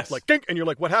 Everything stopped, Yes. like, dink, and you're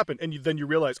like, what happened? And then you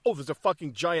realize, oh, there's a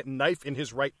fucking giant knife in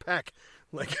his right pec.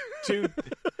 Like, Dude,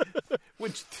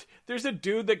 there's a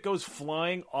dude that goes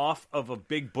flying off of a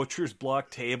big butcher's block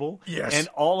table. Yes. And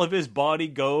all of his body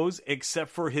goes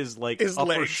except for his upper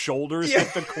legs. shoulders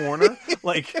hit the corner.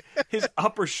 Like, his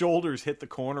upper shoulders hit the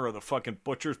corner of the fucking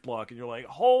butcher's block, and you're like,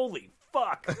 holy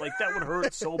fuck. Like, that would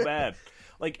hurt so bad.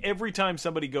 Like, every time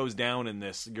somebody goes down in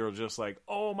this, you're just like,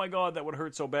 oh my god, that would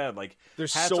hurt so bad. Like,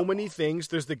 there's so many things.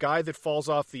 There's the guy that falls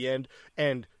off the end,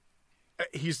 and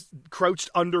he's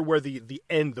crouched under where the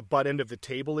butt end of the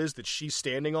table is that she's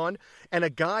standing on, and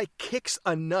a guy kicks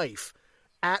a knife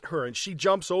at her, and she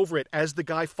jumps over it as the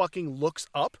guy fucking looks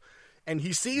up, and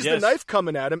he sees the knife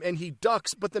coming at him, and he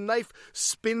ducks, but the knife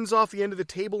spins off the end of the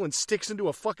table and sticks into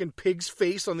a fucking pig's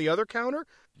face on the other counter.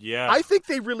 Yeah. I think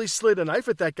they really slid a knife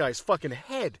at that guy's fucking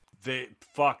head.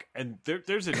 And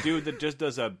there's a dude that just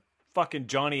does a fucking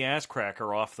Johnny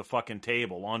Asscracker off the fucking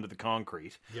table onto the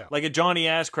concrete. Yeah. Like a Johnny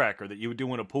Asscracker that you would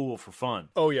do in a pool for fun.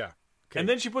 Oh, yeah. Okay. And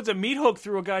then she puts a meat hook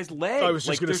through a guy's leg. I was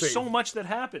just gonna there's say, so much that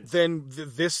happens. Then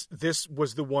this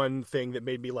was the one thing that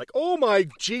made me like, oh my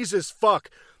Jesus fuck.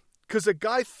 Because a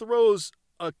guy throws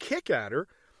a kick at her,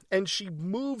 and she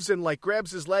moves and like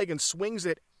grabs his leg and swings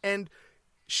it, and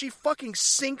she fucking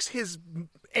sinks his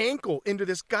ankle into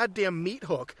this goddamn meat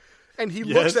hook, and he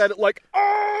looks at it like,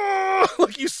 oh,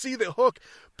 like you see the hook.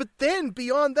 But then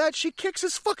beyond that, she kicks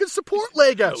his fucking support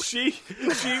leg out. She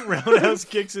roundhouse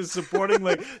kicks his supporting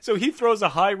leg. So he throws a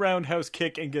high roundhouse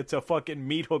kick and gets a fucking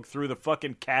meat hook through the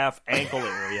fucking calf ankle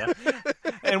area.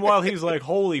 And while he's like,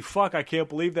 holy fuck, I can't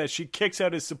believe that, she kicks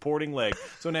out his supporting leg.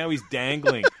 So now he's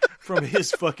dangling from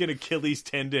his fucking Achilles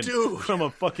tendon. Dude. From a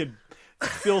fucking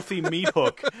filthy meat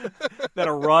hook that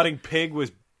a rotting pig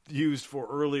was used for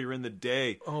earlier in the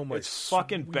day. Oh my, it's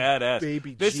fucking badass.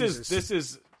 Baby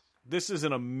Jesus. This is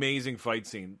an amazing fight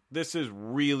scene. This is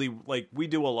really, like, we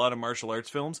do a lot of martial arts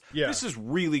films. Yeah. This is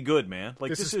really good, man. Like,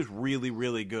 This this is really,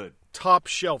 really good. top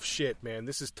shelf shit, man.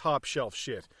 This is top shelf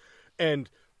shit. And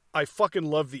I fucking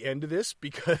love the end of this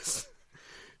because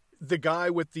the guy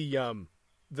with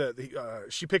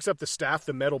she picks up the staff,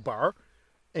 the metal bar,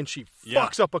 and she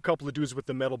fucks up a couple of dudes with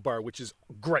the metal bar, which is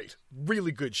great.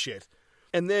 Really good shit.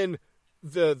 And then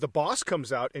the boss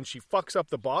comes out and she fucks up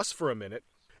the boss for a minute.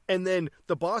 And then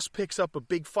the boss picks up a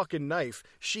big fucking knife.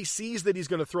 She sees that he's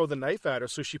going to throw the knife at her,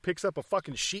 so she picks up a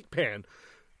fucking sheet pan.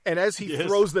 And as he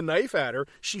throws the knife at her,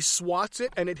 she swats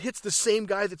it, and it hits the same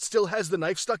guy that still has the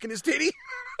knife stuck in his titty.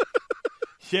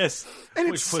 Yes.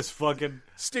 And which was fucking...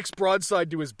 Sticks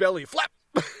broadside to his belly. Flap!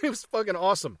 It was fucking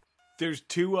awesome. There's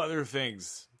 2 other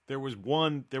things. There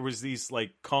was these,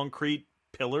 like, concrete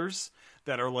pillars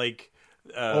that are, like,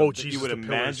 Jesus, you would the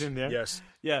imagine pillars. there. Yes.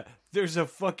 Yeah, there's a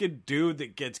fucking dude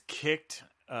that gets kicked,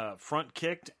 front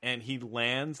kicked, and he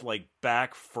lands like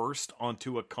back first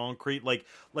onto a concrete, like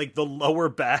the lower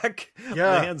back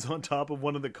lands on top of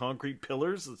one of the concrete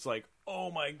pillars. It's like, oh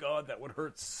my god, that would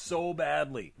hurt so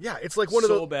badly. Yeah, it's like one of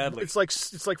those. So badly. It's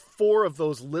like 4 of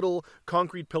those little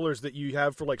concrete pillars that you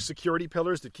have for like security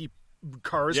pillars that keep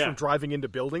cars from driving into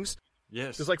buildings.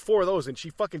 Yes, there's like 4 of those, and she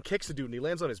fucking kicks the dude, and he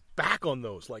lands on his back on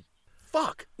those. Like,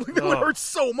 fuck, that would hurt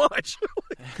so much.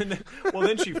 And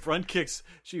then she front kicks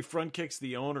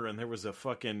the owner, and there was a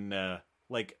fucking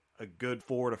like a good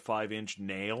 4 to 5 inch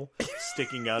nail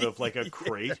sticking out of like a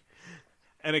crate,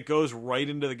 and it goes right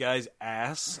into the guy's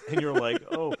ass, and you're like,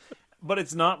 oh, but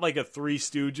it's not like a Three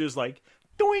Stooges like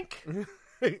doink.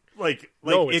 Like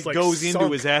no, it like goes sunk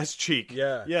into his ass cheek.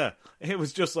 Yeah. It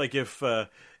was just like if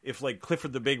like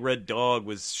Clifford the Big Red Dog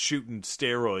was shooting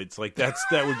steroids, like that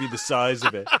would be the size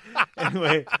of it.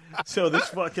 Anyway, so this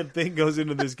fucking thing goes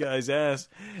into this guy's ass,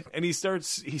 and he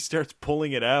starts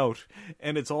pulling it out,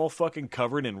 and it's all fucking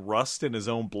covered in rust in his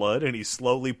own blood, and he's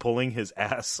slowly pulling his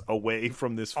ass away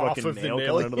from this fucking nail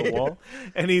coming out of the wall,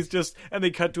 and and they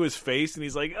cut to his face, and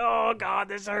he's like, oh god,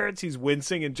 this hurts. He's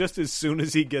wincing, and just as soon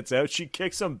as he gets out, she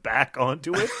kicks him back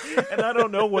onto it, and I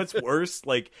don't know what's worse,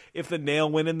 like if the nail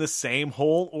went in the same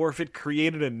hole or if it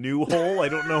created a new hole. I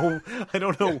don't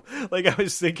know. Like I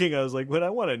was thinking, I was like, would I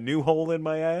want a new hole in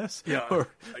my ass? Yeah.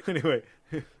 Anyway,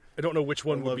 I don't know which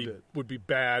one would be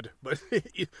bad, but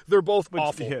they're both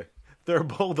awful. Yeah, they're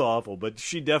both awful, but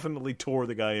she definitely tore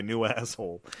the guy a new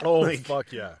asshole. Oh,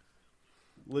 fuck yeah.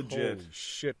 Legit. Holy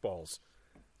shitballs.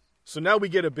 So now we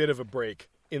get a bit of a break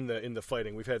in the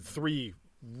fighting. We've had 3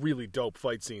 really dope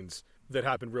fight scenes that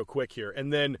happened real quick here,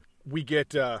 and then we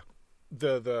get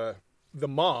the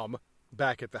mom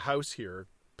back at the house here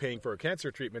paying for her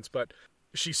cancer treatments, but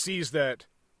she sees that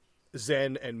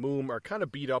Zen and Moom are kind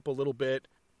of beat up a little bit,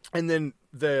 and then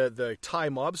the Thai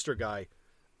mobster guy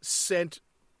sent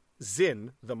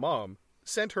Zin, the mom,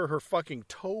 sent her fucking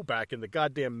toe back in the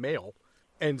goddamn mail,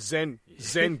 and Zen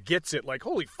gets it like,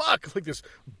 holy fuck, like this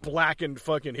blackened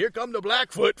fucking, here come the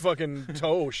Blackfoot fucking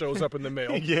toe shows up in the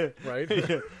mail. Yeah. Right?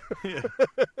 Yeah.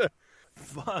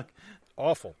 Fuck.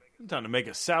 Awful. Time to make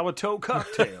a sourdough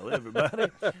cocktail,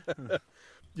 everybody.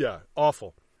 Yeah,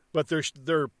 awful. But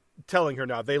they're telling her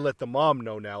now, they let the mom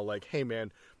know now, like, hey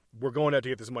man, we're going out to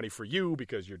get this money for you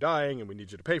because you're dying and we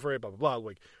need you to pay for it, blah, blah, blah.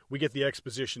 Like, we get the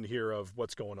exposition here of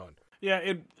what's going on.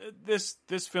 Yeah, this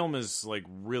film is, like,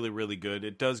 really, really good.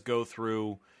 It does go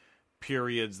through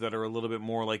periods that are a little bit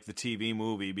more like the TV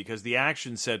movie because the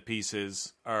action set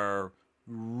pieces are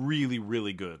really,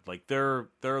 really good. Like, they're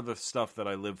the stuff that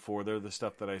I live for. They're the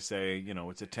stuff that I say, you know,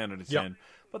 it's a 10 out of 10. Yep.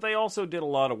 But they also did a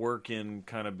lot of work in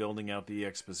kind of building out the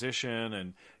exposition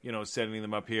and, you know, setting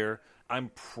them up here. I'm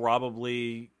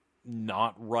probably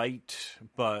not right,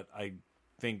 but I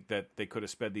think that they could have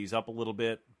sped these up a little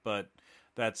bit, but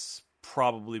that's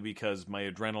probably because my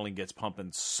adrenaline gets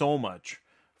pumping so much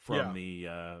from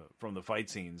the fight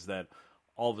scenes that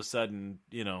all of a sudden,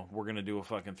 you know, we're going to do a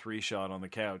fucking 3-shot on the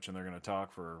couch and they're going to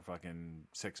talk for fucking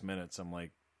 6 minutes. I'm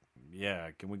like, yeah,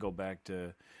 can we go back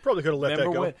to... Probably could have let that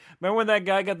go. Remember when that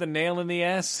guy got the nail in the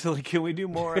ass? Like, can we do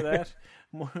more of that?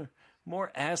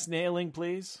 More ass nailing,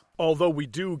 please? Although we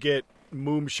do get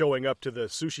Moom showing up to the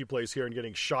sushi place here and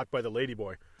getting shot by the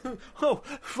ladyboy. Oh,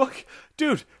 fuck.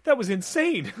 Dude, that was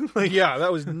insane. Like, yeah,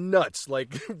 that was nuts.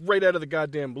 Like, right out of the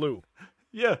goddamn blue.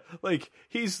 Yeah, like,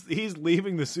 he's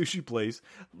leaving the sushi place.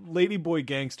 Ladyboy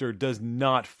Gangster does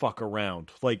not fuck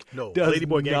around. Like, no, does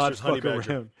Ladyboy Gangster's not fuck honey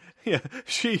badger. around. Yeah,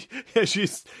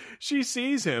 she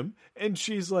sees him, and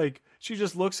she's like, she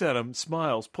just looks at him,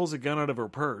 smiles, pulls a gun out of her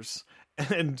purse,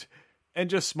 and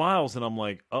just smiles, and I'm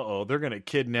like, uh-oh, they're gonna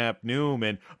kidnap Noom,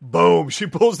 and boom, she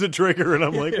pulls the trigger, and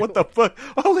I'm like, what the fuck?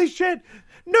 Holy shit!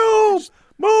 Noom!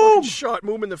 Moom! Shot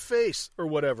Moom in the face, or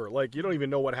whatever. Like, you don't even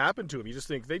know what happened to him. You just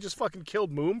think, they just fucking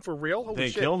killed Moom for real? Holy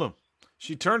shit. They killed him.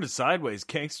 She turned it sideways,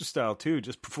 gangster style, too,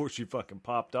 just before she fucking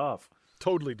popped off.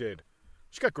 Totally did.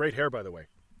 She's got great hair, by the way.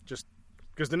 Just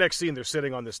because the next scene, they're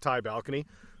sitting on this Thai balcony,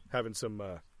 having some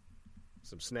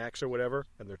snacks or whatever,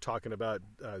 and they're talking about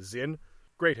Zin.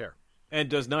 Great hair. And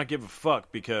does not give a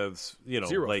fuck because, you know,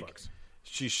 Zero like, fucks.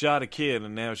 She shot a kid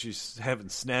and now she's having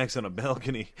snacks on a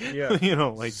balcony. Yeah. You know,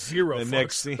 like, zero the fucks.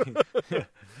 next scene.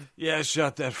 Yeah, I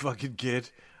shot that fucking kid.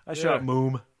 I shot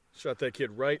Moom. Shot that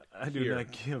kid right I do here.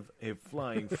 not give a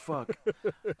flying fuck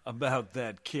about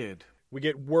that kid. We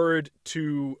get word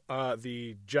to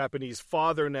the Japanese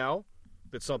father now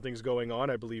that something's going on.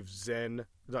 I believe Zin,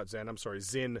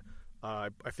 I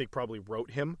think probably wrote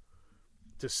him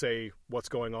to say what's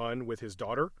going on with his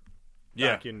daughter.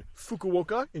 back in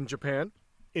Fukuoka in Japan.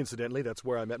 Incidentally, that's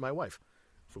where I met my wife.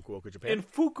 Fukuoka, Japan. In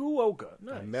Fukuoka.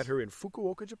 Nice. I met her in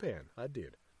Fukuoka, Japan. I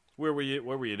did. Where were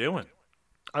you doing?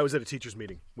 I was at a teacher's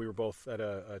meeting. We were both at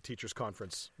a teacher's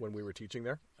conference when we were teaching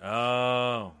there.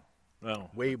 Oh.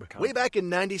 Well, way back in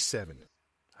 97.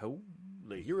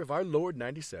 Holy. Year of our Lord,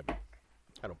 97.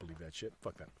 I don't believe that shit.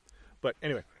 Fuck that. But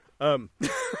anyway, I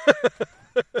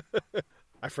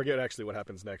forget actually what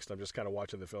happens next. I'm just kind of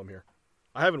watching the film here.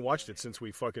 I haven't watched it since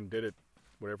we fucking did it.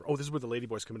 Whatever. Oh, this is where the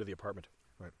ladyboys come into the apartment.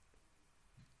 Right.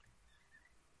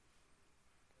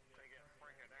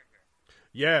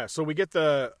 Yeah, so we get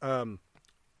the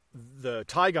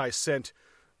Thai guy sent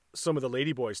some of the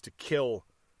ladyboys to kill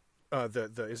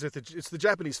it's the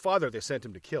Japanese father they sent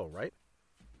him to kill, right?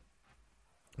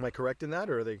 Am I correct in that,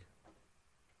 or are they?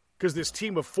 Because this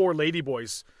team of 4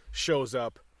 ladyboys shows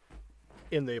up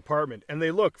in the apartment, and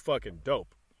they look fucking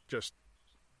dope. Just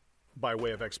by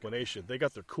way of explanation, they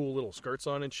got their cool little skirts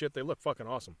on and shit. They look fucking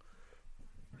awesome.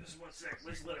 Just 1 sec.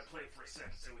 Let's let it play for a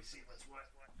second so we see what's what.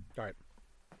 All right.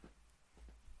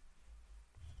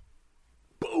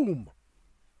 Boom!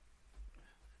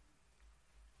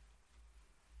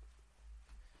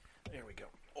 There we go.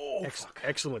 Oh,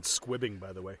 excellent squibbing,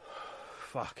 by the way.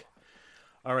 Fuck.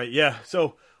 All right, yeah.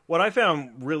 So what I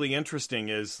found really interesting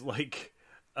is like,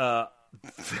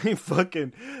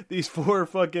 these 4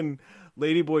 fucking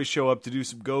ladyboys show up to do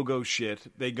some go-go shit.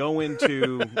 They go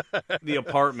into the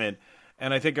apartment,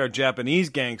 and I think our Japanese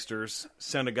gangsters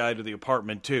sent a guy to the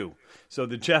apartment too. So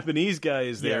the Japanese guy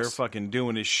is there fucking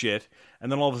doing his shit,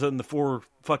 and then all of a sudden the 4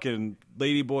 fucking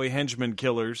ladyboy henchman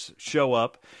killers show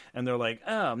up, and they're like,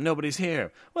 oh, nobody's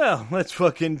here. Well, let's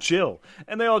fucking chill.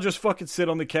 And they all just fucking sit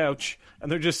on the couch,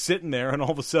 and they're just sitting there, and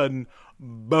all of a sudden,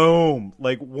 boom!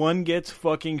 Like, one gets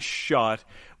fucking shot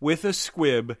with a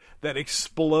squib that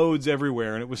explodes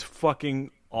everywhere, and it was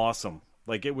fucking awesome.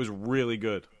 Like, it was really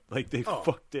good. Like, they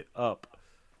fucked it up.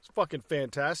 It's fucking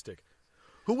fantastic.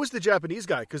 Who was the Japanese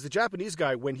guy? Because the Japanese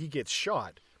guy, when he gets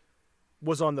shot,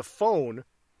 was on the phone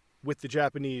with the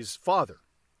Japanese father.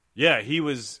 Yeah, he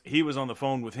was on the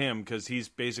phone with him because he's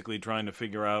basically trying to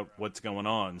figure out what's going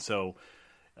on. So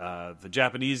the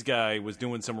Japanese guy was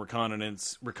doing some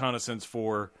reconnaissance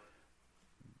for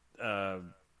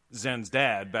Zen's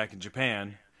dad back in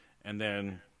Japan, and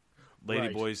then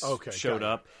ladyboys showed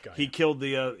up. He killed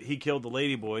the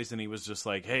ladyboys, and he was just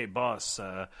like, "Hey, boss,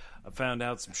 I found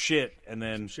out some shit." And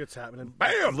then shit's happening.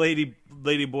 Bam!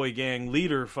 Ladyboy gang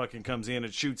leader fucking comes in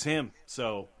and shoots him.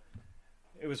 So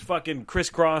it was fucking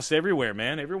crisscross everywhere,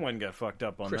 man. Everyone got fucked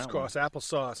up on crisscross that one.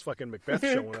 applesauce. Fucking Macbeth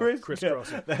showing up.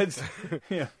 Crisscross. That's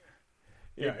yeah.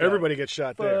 Yeah, everybody gets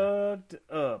shot there.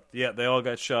 Up. Yeah, they all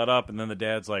got shot up, and then the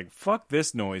dad's like, "Fuck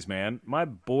this noise, man. My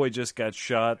boy just got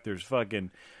shot. There's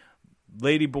fucking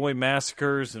ladyboy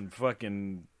massacres and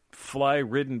fucking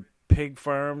fly-ridden pig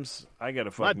farms. I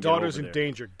gotta fucking my daughter's get over in there.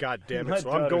 danger. God damn it!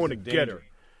 So I'm going to get her."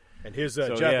 And his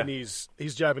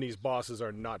Japanese bosses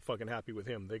are not fucking happy with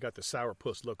him. They got the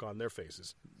sourpuss look on their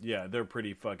faces. Yeah, they're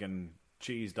pretty fucking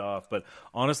cheesed off. But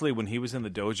honestly, when he was in the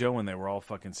dojo and they were all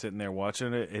fucking sitting there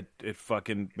watching it, it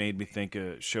fucking made me think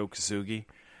of Sho Kosugi.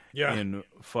 Yeah. In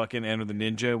fucking Enter the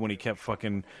Ninja when he kept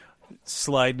fucking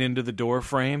sliding into the door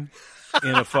frame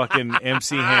in a fucking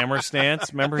MC Hammer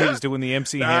stance. Remember he was doing the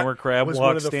MC Hammer crab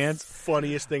walk stance?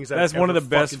 Funniest things That's one of the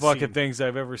best fucking things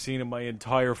I've ever seen in my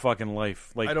entire fucking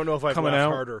life. Like, I don't know if I've coming laughed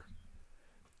out, harder.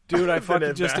 Dude, I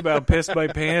fucking just about pissed my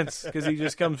pants because he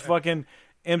just comes fucking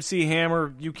MC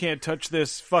Hammer, you can't touch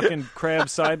this fucking crab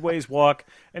sideways walk,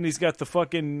 and he's got the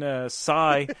fucking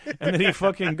sigh, and then he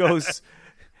fucking goes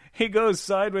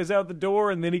sideways out the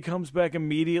door, and then he comes back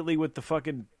immediately with the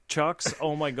fucking chucks.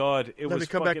 Oh my god, Let me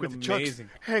come back with amazing.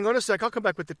 The chucks. Hang on a sec, I'll come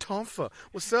back with the tonfa.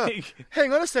 What's up?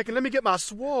 Hang on a second, let me get my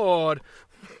sword.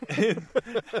 And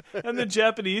the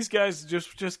Japanese guys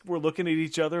just were looking at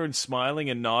each other and smiling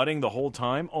and nodding the whole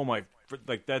time. Oh my,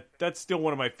 like that's still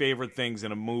one of my favorite things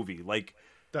in a movie. Like,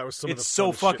 that was it's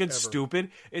so fucking stupid.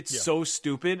 It's so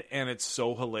stupid, and it's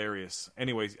so hilarious.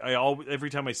 Anyways, every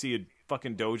time I see a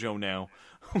fucking dojo now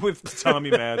with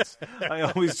Tommy Mats, I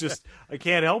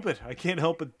can't help it. I can't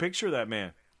help but picture that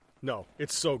man. No,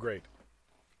 it's so great.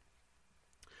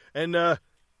 And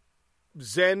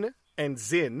Zen and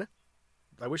Zin,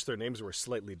 I wish their names were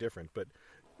slightly different, but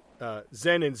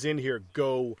Zen and Zin here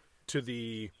go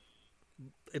to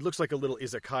it looks like a little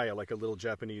izakaya, like a little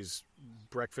Japanese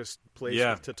breakfast place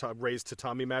with raised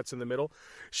tatami mats in the middle.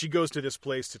 She goes to this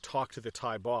place to talk to the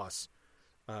Thai boss.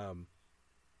 And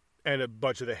a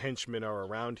bunch of the henchmen are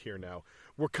around here now.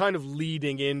 We're kind of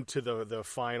leading into the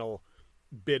final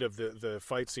bit of the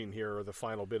fight scene here, or the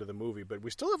final bit of the movie, but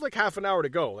we still have like half an hour to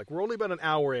go. Like, we're only about an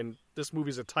hour in. This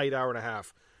movie's a tight hour and a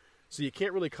half, so you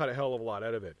can't really cut a hell of a lot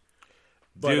out of it.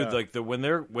 But, dude, like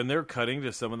when they're cutting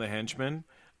to some of the henchmen,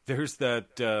 there's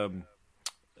that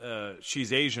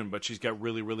she's Asian, but she's got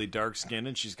really, really dark skin,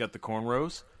 and she's got the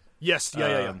cornrows. Yes,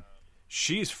 yeah.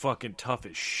 She's fucking tough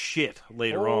as shit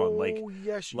later on. Like,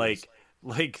 yeah, she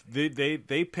like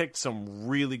they picked some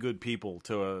really good people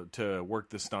to work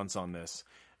the stunts on this,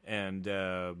 and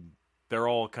they're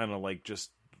all kind of like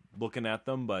just looking at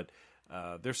them, but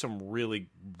there's some really,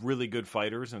 really good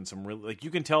fighters, and some really, like,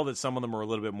 you can tell that some of them are a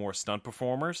little bit more stunt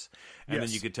performers, and then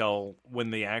you could tell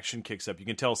when the action kicks up, you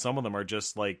can tell some of them are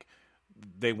just like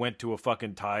they went to a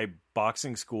fucking Thai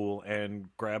boxing school and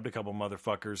grabbed a couple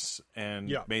motherfuckers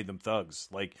and made them thugs.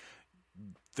 Like,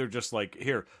 they're just like,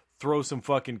 here, throw some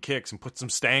fucking kicks and put some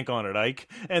stank on it,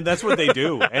 Ike. And that's what they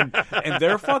do. and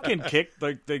they're fucking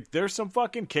there's some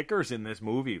fucking kickers in this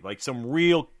movie. Like, some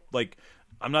real, like,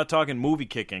 I'm not talking movie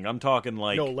kicking. I'm talking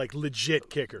like, no, like legit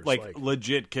kickers. Like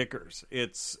legit kickers.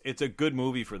 It's a good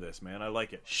movie for this, man. I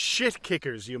like it. Shit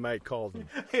kickers, you might call them.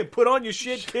 Hey, put on your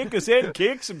shit kickers and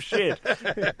kick some shit.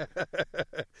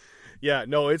 Yeah,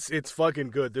 no, it's fucking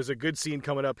good. There's a good scene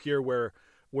coming up here where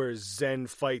Zen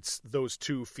fights those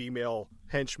two female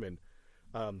henchmen.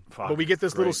 But we get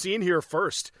this little scene here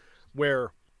first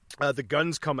where the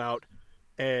guns come out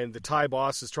and the Thai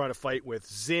boss is trying to fight with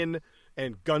Zin,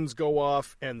 and guns go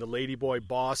off, and the ladyboy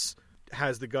boss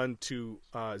has the gun to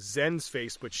Zen's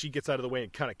face, but she gets out of the way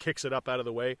and kind of kicks it up out of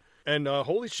the way. And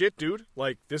holy shit, dude.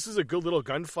 Like, this is a good little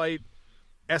gunfight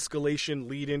escalation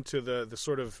lead into the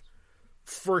sort of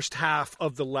first half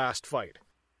of the last fight.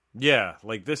 Yeah,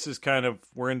 like, this is kind of,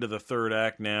 we're into the third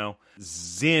act now.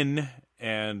 Zin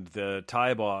and the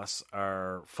Thai boss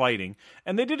are fighting,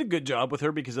 and they did a good job with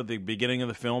her because at the beginning of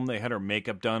the film they had her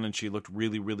makeup done and she looked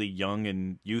really, really young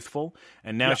and youthful,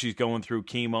 and now she's going through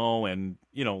chemo, and,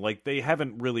 you know, like, they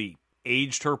haven't really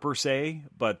aged her per se,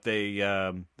 but they,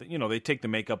 you know, they take the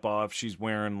makeup off. She's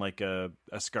wearing like a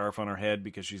scarf on her head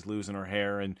because she's losing her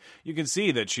hair, and you can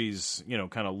see that she's, you know,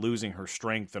 kind of losing her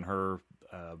strength and her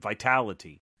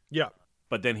vitality. Yeah.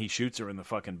 But then he shoots her in the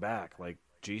fucking back. Like,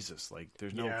 Jesus, like,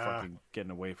 there's no fucking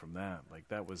getting away from that. Like,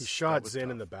 that was... He shot Zen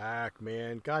in the back,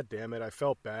 man. God damn it, I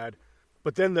felt bad.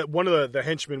 But then one of the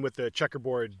henchmen with the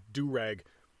checkerboard do-rag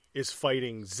is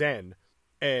fighting Zen,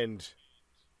 and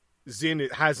Zen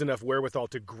has enough wherewithal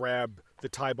to grab the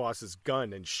Thai boss's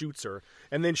gun and shoots her,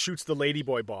 and then shoots the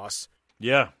ladyboy boss.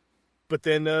 Yeah. But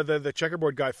then the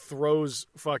checkerboard guy throws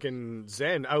fucking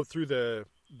Zen out through the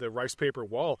rice paper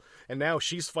wall, and now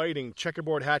she's fighting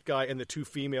checkerboard hat guy and the two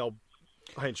female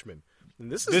henchmen. And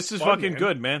this is fun, fucking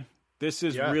good, man. This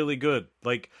is really good.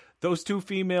 Like, those two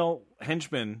female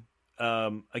henchmen,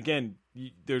 again,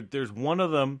 there's one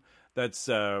of them that's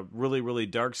really, really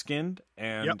dark skinned,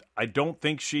 and I don't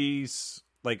think she's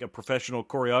like a professional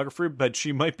choreographer, but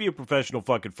she might be a professional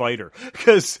fucking fighter,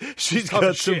 because she's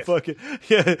got some fucking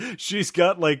she's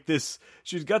got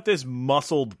this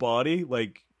muscled body.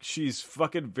 Like, she's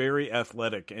fucking very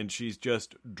athletic, and she's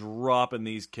just dropping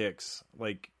these kicks.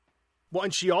 Like, well,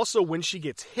 and she also, when she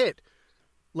gets hit,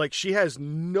 like, she has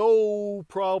no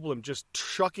problem just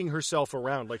chucking herself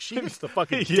around. Like, she hits the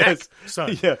fucking deck,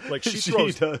 son. Yeah, like, she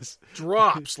throws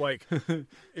drops. Like,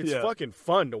 it's fucking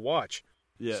fun to watch.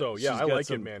 Yeah. So, yeah, I like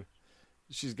it, man.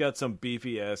 She's got some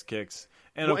beefy-ass kicks.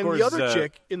 And, well, of course, the other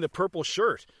chick in the purple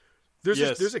shirt, there's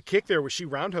a kick there where she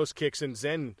roundhouse kicks and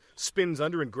Zen spins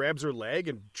under and grabs her leg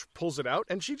and pulls it out,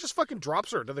 and she just fucking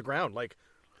drops her to the ground. Like,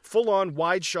 full-on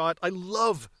wide shot. I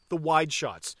love the wide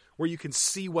shots where you can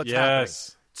see what's happening.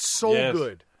 So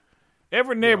good.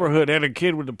 Every neighborhood had a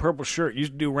kid with a purple shirt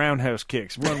used to do roundhouse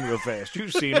kicks, run real fast.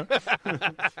 You've seen them.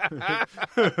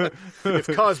 If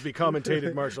Cosby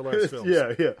commentated martial arts films.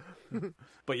 Yeah.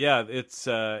 But yeah, it's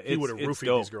he would have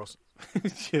roofied these girls.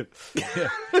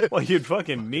 Well, you'd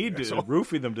fucking need to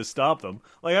roofie them to stop them.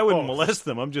 Like, I wouldn't molest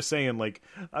them. I'm just saying, like,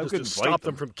 I couldn't stop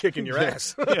them from kicking your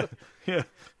ass. Yeah.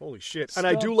 Holy shit! Stop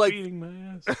and I do like beating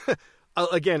my ass.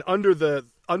 Again, under the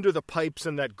pipes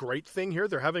and that grate thing here,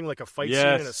 they're having like a fight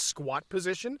scene in a squat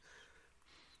position.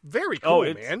 Very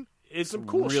cool, man. It's some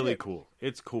cool really shit. Cool.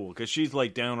 It's cool because she's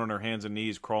like down on her hands and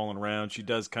knees, crawling around. She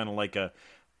does kind of like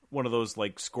one of those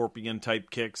like scorpion type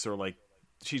kicks, or like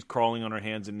she's crawling on her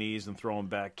hands and knees and throwing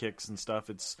back kicks and stuff.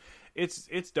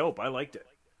 It's dope. I liked it.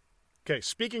 Okay,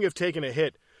 speaking of taking a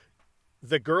hit,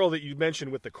 the girl that you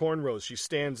mentioned with the cornrows, she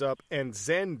stands up and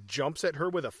Zen jumps at her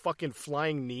with a fucking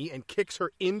flying knee and kicks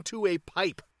her into a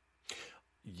pipe.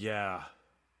 Yeah.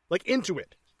 Like, into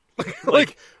it.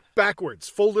 Like backwards,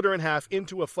 folded her in half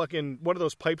into a fucking one of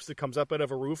those pipes that comes up out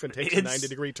of a roof and takes a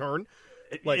 90-degree turn.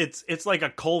 Like, it's like a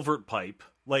culvert pipe.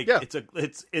 Like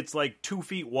it's like 2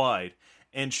 feet wide,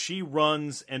 and she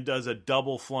runs and does a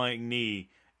double flying knee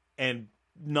and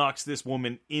knocks this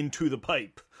woman into the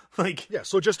pipe. Like, yeah,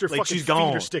 so just her fucking she's feet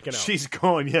gone. are sticking out. She's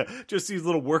gone, yeah. Just these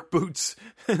little work boots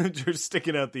just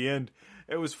sticking out the end.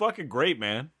 It was fucking great,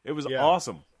 man. It was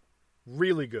awesome.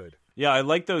 Really good. Yeah, I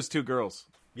like those two girls.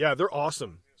 Yeah, they're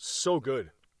awesome. So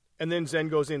good. And then Zen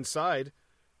goes inside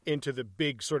into the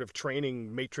big sort of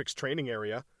Matrix training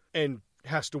area and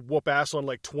has to whoop ass on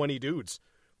like 20 dudes.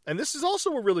 And this is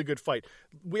also a really good fight.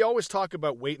 We always talk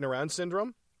about waiting around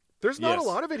syndrome. There's not a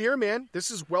lot of it here, man.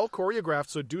 This is well choreographed,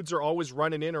 so dudes are always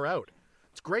running in or out.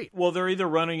 It's great. Well, they're either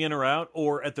running in or out,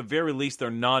 or at the very least,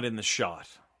 they're not in the shot.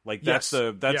 Like that's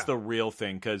the real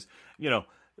thing, because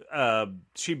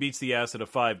she beats the ass out of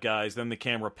 5 guys. Then the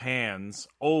camera pans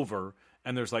over,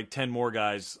 and there's like 10 more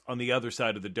guys on the other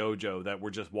side of the dojo that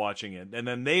were just watching it, and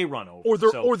then they run over,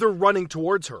 or they're running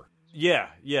towards her. Yeah,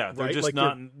 they're right? just like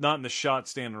not in the shot,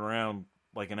 standing around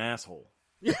like an asshole.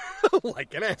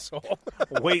 Like an asshole.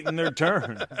 Waiting their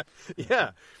turn.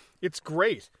 Yeah, it's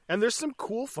great. And there's some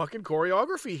cool fucking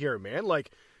choreography here, man.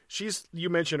 Like, you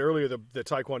mentioned earlier the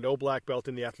Taekwondo black belt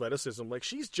and the athleticism. Like,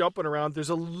 she's jumping around. There's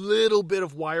a little bit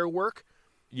of wire work,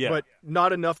 but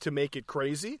not enough to make it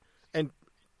crazy. And,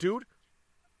 dude,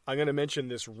 I'm going to mention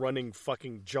this running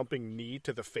fucking jumping knee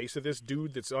to the face of this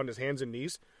dude that's on his hands and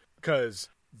knees, because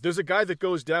there's a guy that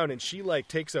goes down and she like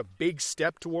takes a big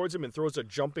step towards him and throws a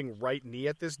jumping right knee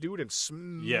at this dude and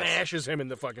smashes him in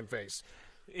the fucking face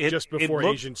just before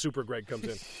Asian Super Greg comes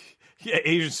in. Yeah,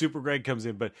 Asian Super Greg comes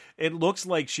in, but it looks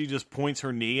like she just points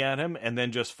her knee at him and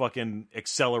then just fucking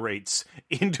accelerates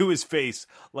into his face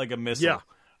like a missile.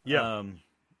 Yeah.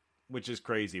 Which is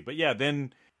crazy. But yeah,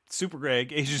 then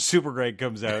Asian Super Greg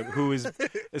comes out, who is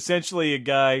essentially a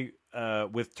guy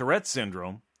with Tourette's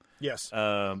syndrome. Yes.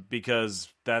 Because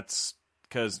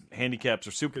handicaps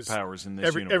are superpowers in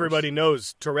this universe. Everybody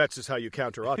knows Tourette's is how you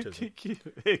counter autism.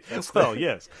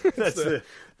 Yes. That's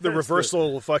the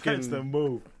reversal fucking... That's the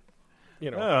move. You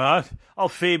know. I'll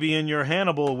Fabian your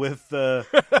Hannibal with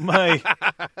my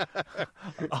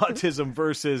autism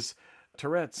versus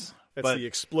Tourette's. That's the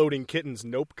exploding kitten's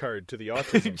nope card to the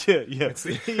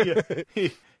autism.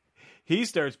 He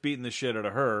starts beating the shit out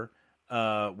of her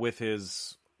with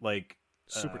his, like...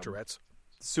 Super Tourette's.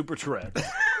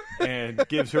 And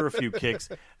gives her a few kicks.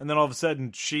 And then all of a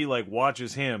sudden, she, like,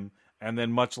 watches him. And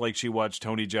then much like she watched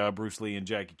Tony Jaa, Bruce Lee, and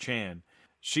Jackie Chan,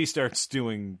 she starts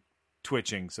doing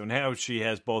twitching. So now she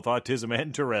has both autism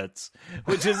and Tourette's,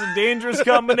 which is a dangerous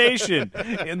combination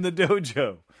in the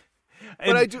dojo.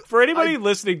 And for anybody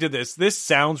listening to this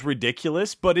sounds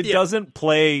ridiculous, but it doesn't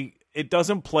play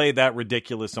that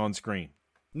ridiculous on screen.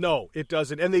 No, it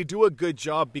doesn't. And they do a good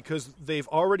job because they've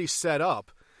already set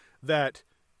up that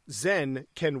Zen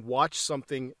can watch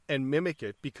something and mimic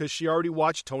it, because she already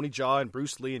watched Tony Jaa and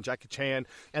Bruce Lee and Jackie Chan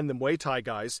and the Muay Thai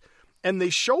guys. And they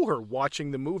show her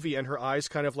watching the movie and her eyes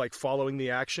kind of like following the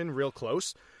action real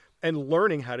close and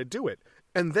learning how to do it.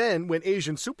 And then when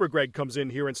Asian Super Greg comes in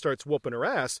here and starts whooping her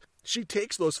ass, she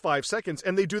takes those 5 seconds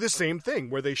and they do the same thing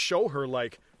where they show her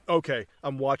like, okay,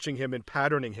 I'm watching him and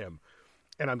patterning him.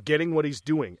 And I'm getting what he's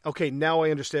doing. Okay, now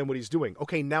I understand what he's doing.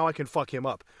 Okay, now I can fuck him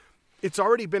up. It's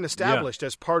already been established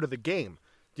as part of the game.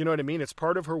 You know what I mean? It's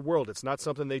part of her world. It's not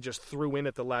something they just threw in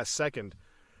at the last second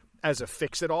as a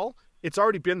fix-it-all. It's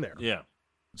already been there. Yeah.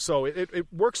 So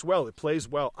it works well. It plays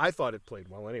well. I thought it played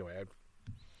well anyway.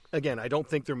 Again, I don't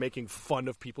think they're making fun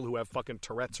of people who have fucking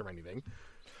Tourette's or anything.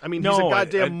 I mean, he's a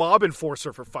goddamn mob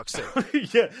enforcer, for fuck's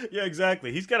sake. yeah,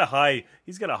 exactly. He's got a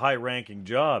high ranking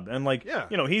job, and like,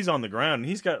 he's on the ground.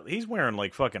 And he's wearing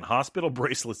like fucking hospital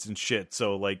bracelets and shit.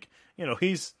 So like,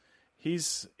 he's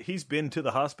been to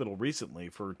the hospital recently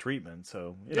for treatment.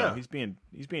 So he's being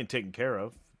taken care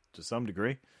of to some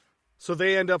degree. So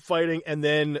they end up fighting, and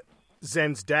then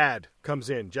Zen's dad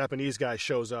comes in. Japanese guy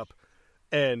shows up.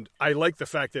 And I like the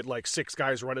fact that, like, 6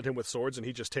 guys run at him with swords, and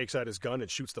he just takes out his gun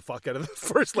and shoots the fuck out of the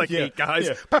first, 8 guys.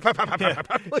 Yeah. Pop, pop, pop, pop, pop,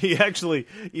 pop. Like, he actually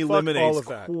eliminates all of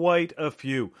that. Quite a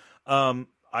few.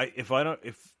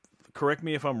 Correct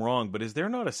me if I'm wrong, but is there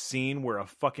not a scene where a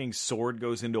fucking sword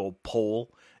goes into a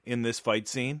pole in this fight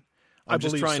scene? I'm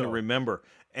just trying to remember.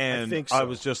 And I think so. I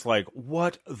was just like,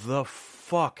 what the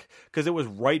fuck? Because it was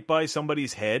right by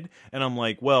somebody's head, and I'm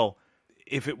like, well...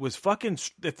 If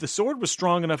the sword was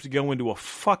strong enough to go into a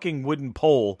fucking wooden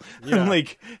pole,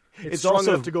 like it's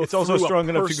also strong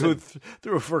enough to go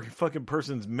through a fucking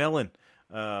person's melon.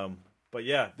 But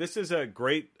yeah, this is a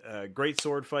great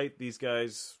sword fight. These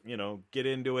guys, get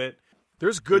into it.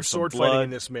 There's good sword fighting in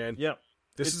this, man. Yeah.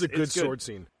 This is a good sword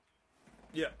scene.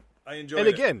 Yeah, I enjoy it. And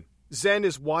again, Zen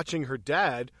is watching her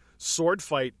dad sword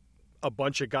fight a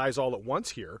bunch of guys all at once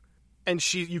here.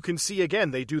 And you can see, again,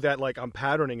 they do that like, I'm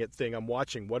patterning it thing. I'm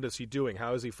watching. What is he doing?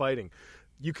 How is he fighting?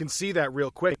 You can see that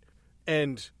real quick.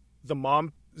 And the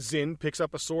mom, Zin, picks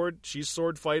up a sword. She's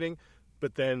sword fighting.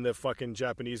 But then the fucking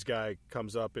Japanese guy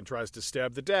comes up and tries to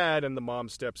stab the dad. And the mom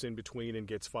steps in between and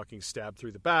gets fucking stabbed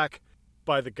through the back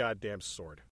by the goddamn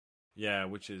sword. Yeah,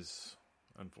 which is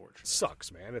unfortunate.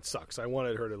 Sucks, man. It sucks. I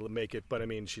wanted her to make it. But, I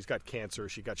mean, she's got cancer.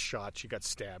 She got shot. She got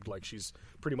stabbed. Like, she's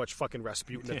pretty much fucking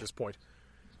Rasputin at this point.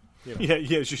 You know.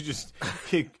 Yeah, she just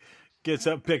gets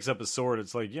up, picks up a sword.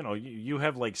 It's like, you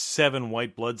have like 7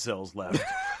 white blood cells left.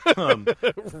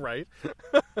 Right.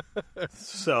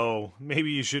 So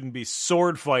maybe you shouldn't be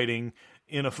sword fighting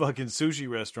in a fucking sushi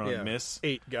restaurant, miss.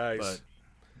 8 guys. But...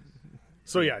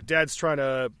 So yeah, Dad's trying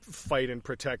to fight and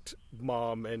protect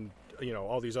Mom, and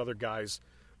all these other guys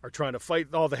are trying to fight.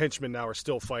 All the henchmen now are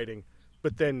still fighting.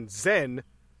 But then Zen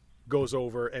goes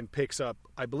over and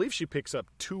I believe she picks up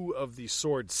 2 of the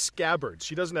sword scabbards.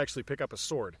 She doesn't actually pick up a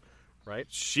sword, right?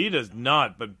 She does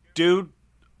not, but dude,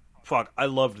 fuck, I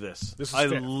loved this. I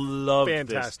loved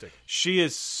fantastic. This. She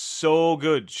is so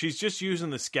good. She's just using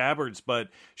the scabbards, but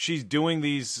she's doing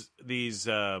these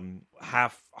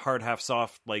half hard, half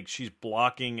soft, like she's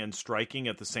blocking and striking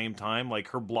at the same time. Like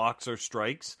her blocks are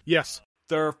strikes. Yes.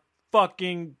 They're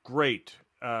fucking great.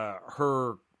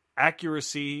 Her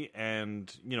accuracy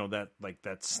and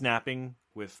that snapping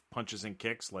with punches and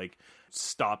kicks, like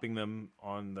stopping them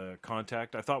on the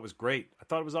contact, I thought was great. I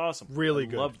thought it was awesome. Really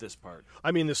good. Loved this part.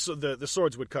 I mean, the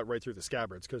swords would cut right through the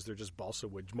scabbards because they're just balsa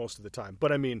wood most of the time.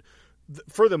 But I mean,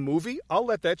 for the movie, I'll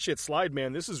let that shit slide,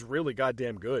 man. This is really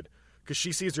goddamn good because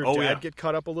she sees her dad get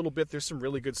cut up a little bit. There's some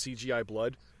really good CGI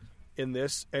blood in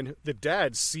this, and the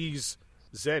dad sees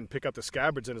Zen pick up the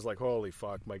scabbards and is like, holy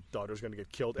fuck, my daughter's going to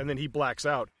get killed. And then he blacks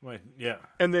out. Right, yeah.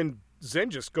 And then Zen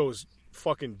just goes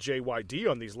fucking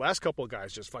JYD on these last couple of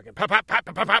guys, just fucking pop, pop, pop,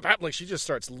 pop, pop, pop. Like, she just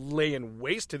starts laying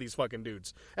waste to these fucking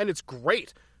dudes. And it's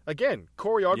great. Again,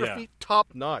 choreography, top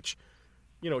notch.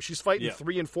 She's fighting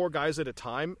 3 and 4 guys at a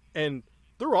time, and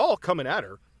they're all coming at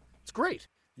her. It's great.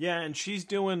 Yeah, and she's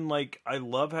doing, I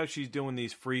love how she's doing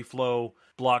these free flow,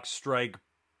 block, strike,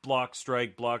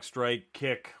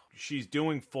 kick. She's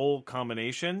doing full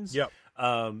combinations. Yep.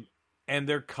 And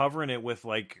they're covering it with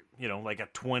like a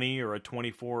 20 or a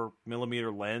 24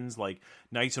 millimeter lens, like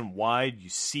nice and wide. You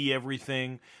see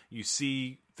everything. You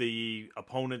see the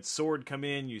opponent's sword come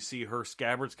in. You see her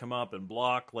scabbards come up and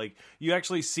block. Like, you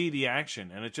actually see the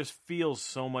action, and it just feels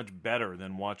so much better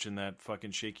than watching that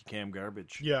fucking shaky cam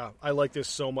garbage. Yeah, I like this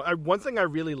so much. One thing I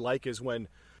really like is when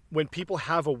people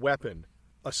have a weapon,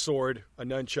 a sword, a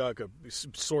nunchuck, a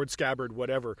sword scabbard,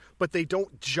 whatever, but they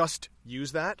don't just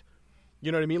use that.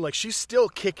 You know what I mean? Like, she's still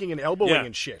kicking and elbowing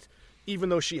and shit, even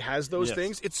though she has those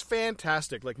things. It's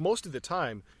fantastic. Like, most of the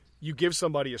time, you give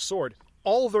somebody a sword,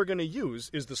 all they're going to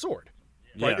use is the sword.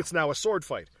 Right? Yeah. It's now a sword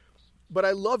fight. But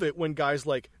I love it when guys,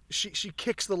 like, she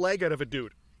kicks the leg out of a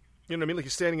dude. You know what I mean? Like,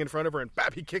 he's standing in front of her, and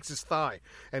bap, he kicks his thigh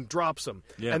and drops him,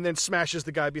 and then smashes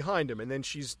the guy behind him, and then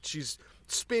she's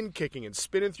spin kicking and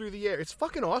spinning through the air. It's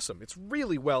fucking awesome. It's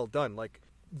really well done. Like,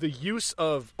 the use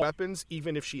of weapons,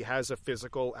 even if she has a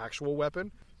physical, actual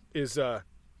weapon, is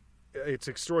it's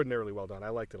extraordinarily well done. I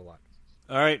liked it a lot.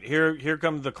 All right, here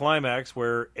comes the climax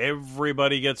where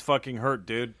everybody gets fucking hurt,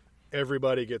 dude.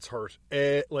 Everybody gets hurt.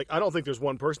 I don't think there's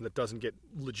one person that doesn't get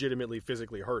legitimately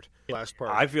physically hurt. Last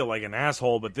part. I feel like an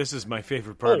asshole, but this is my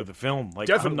favorite part of the film. Like,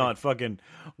 definitely. I'm not fucking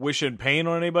wishing pain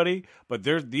on anybody, but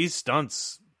these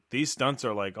stunts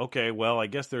are like, okay, well, I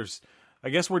guess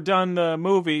we're done the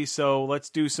movie, so let's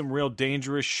do some real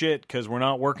dangerous shit because we're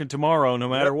not working tomorrow no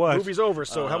matter what. Movie's over,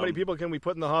 so how many people can we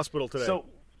put in the hospital today? So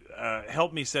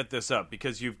help me set this up,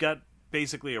 because you've got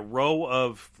basically a row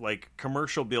of, like,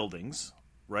 commercial buildings,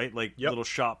 right? Like little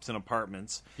shops and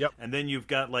apartments. Yep. And then you've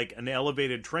got, like, an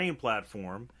elevated train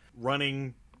platform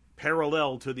running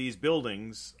parallel to these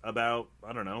buildings about,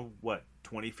 I don't know,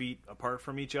 20 feet apart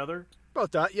from each other?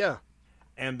 About that, yeah.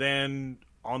 And then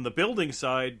on the building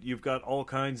side, you've got all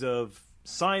kinds of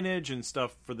signage and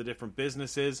stuff for the different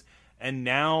businesses. And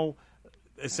now,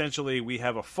 essentially, we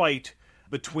have a fight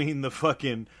between the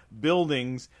fucking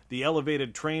buildings, the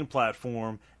elevated train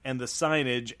platform, and the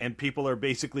signage, and people are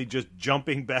basically just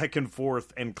jumping back and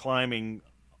forth and climbing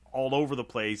all over the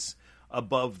place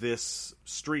above this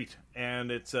street. And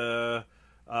it's a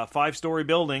 5-story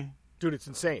building. Dude, it's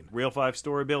insane. Real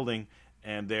 5-story building.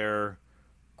 And they're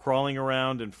crawling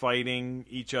around and fighting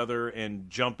each other and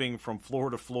jumping from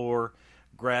floor to floor,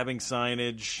 grabbing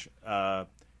signage.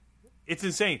 It's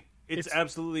insane. It's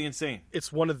absolutely insane.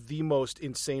 It's one of the most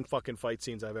insane fucking fight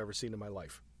scenes I've ever seen in my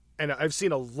life. And I've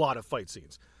seen a lot of fight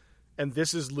scenes. And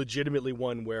this is legitimately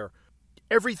one where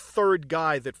every third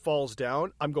guy that falls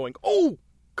down, I'm going, oh,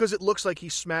 because it looks like he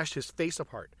smashed his face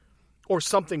apart. Or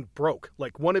something broke.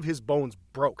 Like one of his bones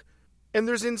broke. And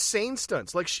there's insane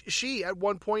stunts. Like she, at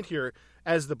one point here,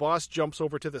 as the boss jumps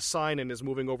over to the sign and is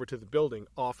moving over to the building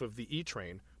off of the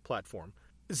E-train platform,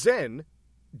 Zen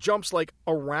jumps like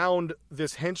around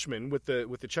this henchman with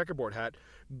the checkerboard hat,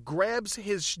 grabs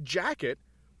his jacket,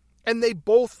 and they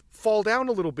both fall down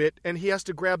a little bit, and he has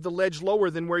to grab the ledge lower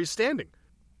than where he's standing.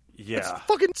 Yeah, it's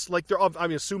fucking like they're. I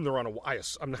mean, assume they're on a.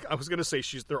 I was gonna say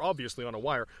they're obviously on a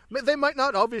wire. They might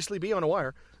not obviously be on a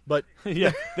wire, but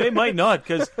yeah, they might not,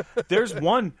 because there's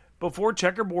one before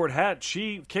checkerboard hat.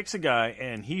 She kicks a guy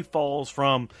and he falls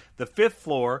from the 5th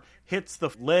floor, hits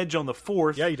the ledge on the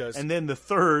 4th. Yeah, he does. And then the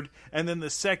 3rd, and then the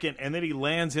 2nd, and then he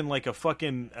lands in like a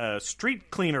fucking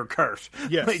street cleaner cart.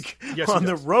 Yes, like yes, on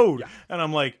the road. Yeah. And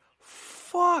I'm like,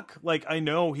 fuck. Like I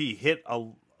know he hit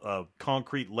a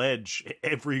concrete ledge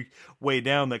every way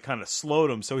down that kind of slowed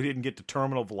him, so he didn't get to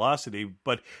terminal velocity,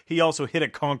 but he also hit a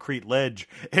concrete ledge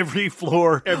every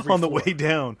floor on the way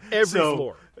down. Every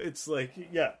floor. It's like,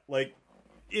 yeah, like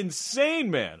insane,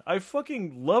 man. I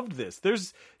fucking loved this.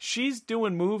 She's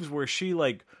doing moves where she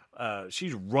like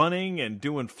she's running and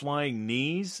doing flying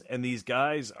knees, and these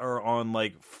guys are on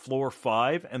like floor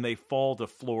 5 and they fall to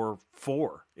floor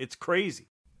 4. It's crazy.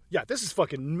 Yeah, this is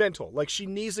fucking mental. Like, she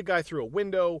knees a guy through a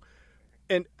window,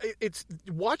 and it's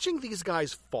watching these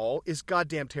guys fall is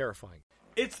goddamn terrifying.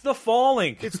 It's the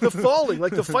falling. It's the falling.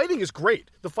 Like, the fighting is great.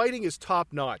 The fighting is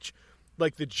top-notch.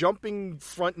 Like, the jumping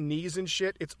front knees and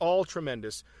shit, it's all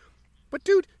tremendous. But,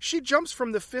 dude, she jumps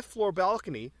from the 5th floor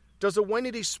balcony, does a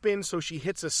 180 spin so she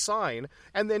hits a sign,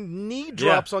 and then knee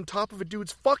drops on top of a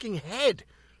dude's fucking head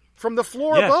from the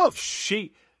floor above.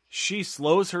 She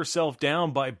slows herself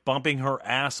down by bumping her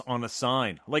ass on a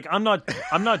sign. Like, I'm not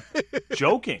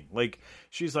joking. Like,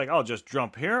 she's like, I'll just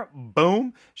jump here.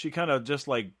 Boom. She kind of just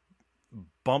like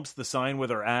bumps the sign with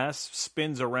her ass,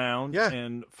 spins around,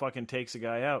 and fucking takes a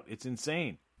guy out. It's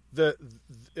insane.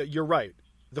 You're right.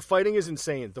 The fighting is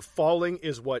insane. The falling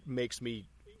is what makes me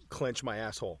clench my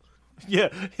asshole. Yeah,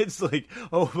 it's like,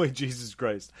 oh my Jesus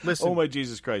Christ. Listen, oh my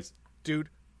Jesus Christ. Dude,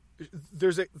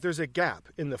 there's a gap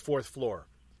in the 4th floor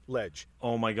ledge.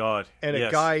 Oh my God. And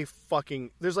a guy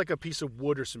fucking, there's like a piece of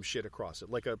wood or some shit across it,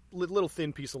 like a little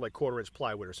thin piece of like 1/4-inch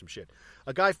plywood or some shit.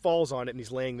 A guy falls on it and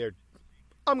he's laying there,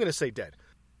 I'm going to say dead.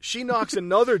 She knocks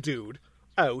another dude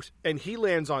out and he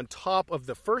lands on top of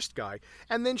the first guy,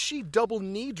 and then she double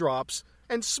knee drops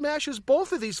and smashes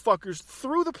both of these fuckers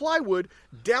through the plywood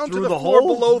down to the floor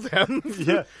below them.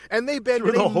 Yeah. And they bend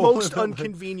in a most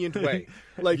inconvenient way.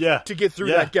 Like, to get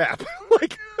through that gap.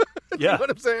 Like, you know what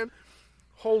I'm saying?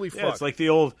 Holy fuck. Yeah, it's like the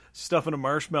old stuffing a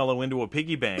marshmallow into a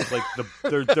piggy bank.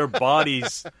 Like, their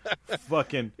bodies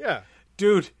fucking... Yeah.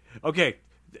 Dude, okay,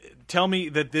 tell me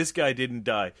that this guy didn't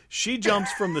die. She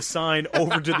jumps from the sign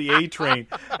over to the A train,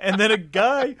 and then a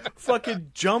guy fucking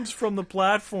jumps from the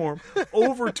platform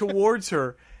over towards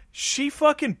her. She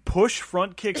fucking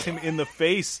front kicks him in the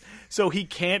face so he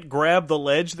can't grab the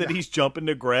ledge that he's jumping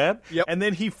to grab. Yep. And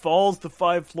then he falls the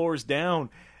 5 floors down.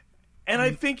 And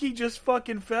I think he just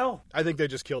fucking fell. I think they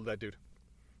just killed that dude.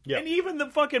 Yeah. And even the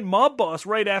fucking mob boss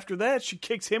right after that, she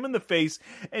kicks him in the face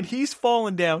and he's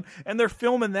falling down, and they're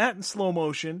filming that in slow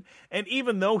motion. And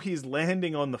even though he's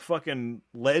landing on the fucking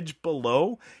ledge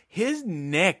below, his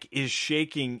neck is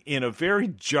shaking in a very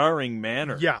jarring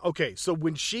manner. Yeah, okay. So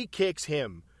when she kicks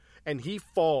him and he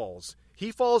falls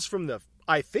from the,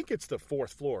 I think it's the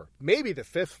 4th floor, maybe the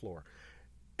 5th floor,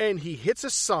 and he hits a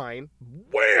sign,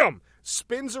 wham!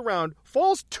 Spins around,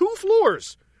 falls 2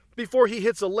 floors before he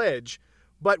hits a ledge.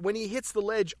 But when he hits the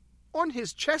ledge on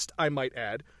his chest, I might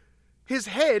add, his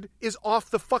head is off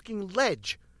the fucking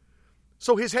ledge.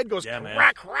 So his head goes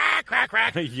crack, crack, crack,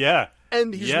 crack. Yeah.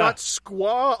 And he's not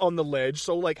squaw on the ledge,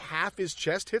 so like half his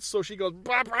chest hits, so she goes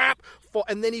bap, bap,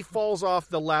 and then he falls off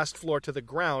the last floor to the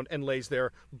ground and lays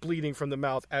there bleeding from the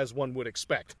mouth, as one would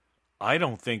expect. I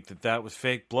don't think that was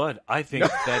fake blood. I think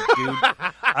that dude,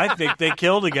 I think they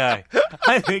killed a guy.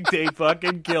 I think they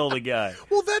fucking killed a guy.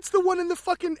 Well, that's the one in the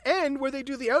fucking end where they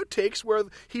do the outtakes where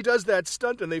he does that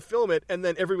stunt and they film it, and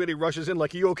then everybody rushes in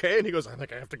like, "Are you okay?" And he goes, "I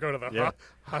think I have to go to the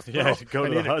hospital. Yeah, go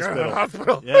to the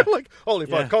hospital. Yeah. Like, holy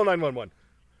fuck, call 911.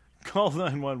 Call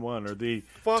 911 or the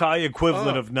Thai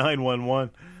equivalent of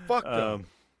 911. Fuck them.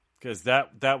 Because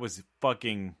that was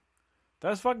fucking... That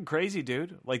was fucking crazy,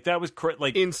 dude. Like, that was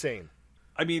like insane.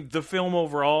 I mean, the film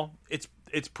overall, it's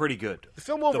pretty good. The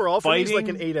film overall for me is like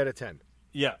an 8 out of 10.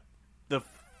 Yeah. The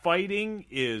fighting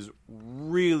is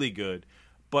really good,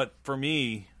 but for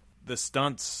me, the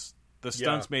stunts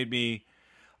made me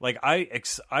like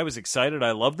I was excited.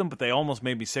 I loved them, but they almost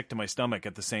made me sick to my stomach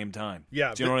at the same time.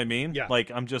 Yeah, do you know what I mean? Yeah,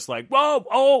 like I'm just like, whoa,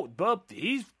 oh, but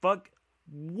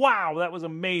wow, that was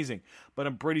amazing. But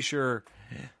I'm pretty sure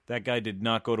that guy did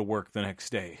not go to work the next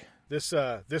day. This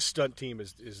stunt team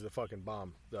is the fucking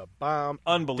bomb. The bomb.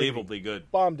 Unbelievably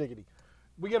good. Bomb diggity.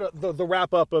 We get the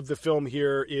wrap up of the film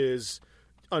here is,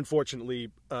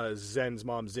 unfortunately, Zen's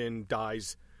mom, Zin,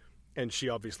 dies, and she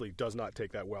obviously does not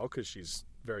take that well because she's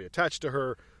very attached to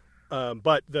her.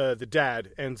 But the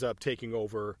dad ends up taking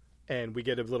over, and we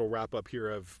get a little wrap up here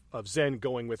of Zen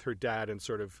going with her dad, and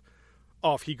sort of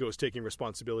off he goes taking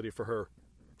responsibility for her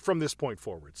from this point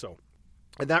forward. So,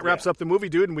 and that wraps up the movie,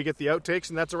 dude, and we get the outtakes,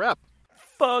 and that's a wrap.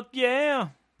 Fuck yeah.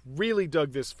 Really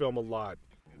dug this film a lot.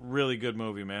 Really good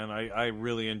movie, man. I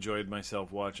really enjoyed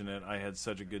myself watching it. I had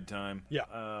such a good time. Yeah.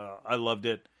 I loved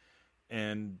it.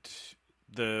 And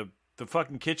the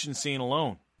fucking kitchen scene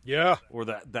alone. Yeah. Or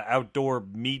the outdoor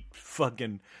meat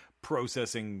fucking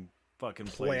processing fucking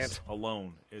place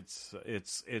alone. It's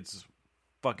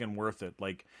fucking worth it.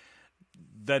 Like,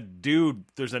 that dude,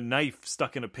 there's a knife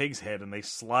stuck in a pig's head, and they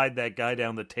slide that guy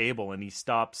down the table, and he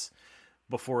stops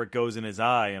before it goes in his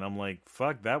eye, and I'm like,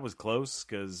 fuck, that was close,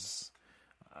 because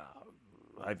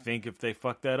I think if they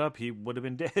fucked that up, he would have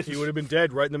been dead. He would have been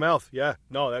dead right in the mouth. Yeah,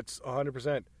 no, that's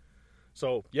 100%.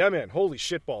 So, yeah, man, holy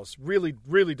shitballs. Really,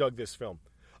 really dug this film.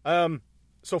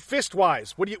 So,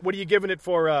 fist-wise, what are you giving it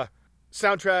for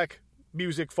soundtrack,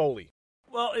 music, Foley?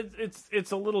 Well,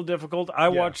 it's a little difficult. I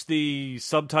watched the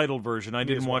subtitled version. I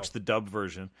didn't watch the dubbed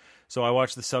version. So I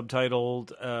watched the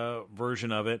subtitled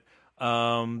version of it.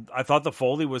 I thought the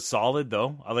Foley was solid,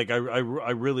 though. I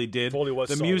really did. Foley was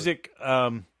solid. Music.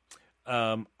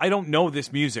 I don't know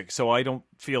this music, so I don't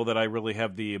feel that I really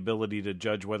have the ability to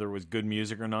judge whether it was good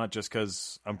music or not, just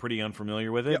because I'm pretty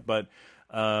unfamiliar with it. Yep. But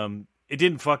it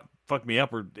didn't fuck me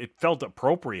up, or it felt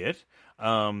appropriate.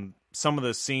 Some of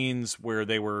the scenes where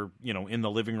they were, in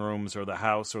the living rooms or the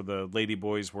house, or the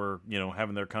ladyboys were,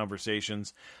 having their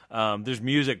conversations. There's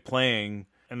music playing,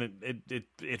 and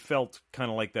it felt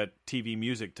kind of like that TV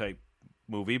music type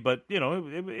movie, but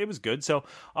it was good. So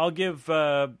I'll give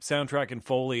soundtrack and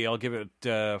Foley, I'll give it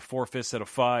 4/5 out of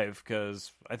 5,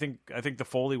 because I think the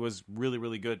Foley was really,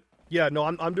 really good. Yeah, no,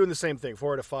 I'm doing the same thing.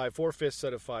 4 out of 5, 4/5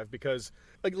 out of 5, because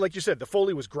like you said, the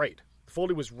Foley was great. The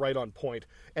Foley was right on point,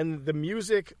 and the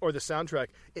music or the soundtrack,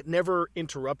 it never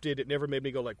interrupted. It never made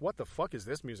me go like, "What the fuck is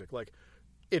this music?" Like,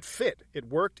 it fit, it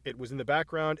worked, it was in the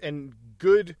background, and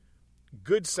good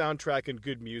soundtrack and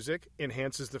good music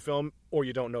enhances the film, or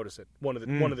you don't notice it. One of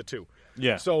the two.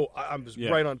 Yeah. So I'm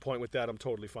right on point with that. I'm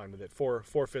totally fine with it.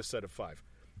 4/5 out of 5.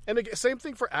 And again, same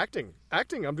thing for acting.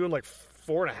 Acting, I'm doing like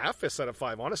 4.5 out of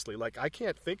 5. Honestly, like I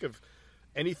can't think of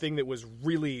anything that was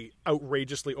really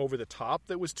outrageously over the top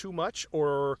that was too much,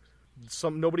 or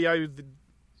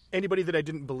anybody that I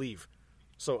didn't believe.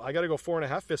 So I got to go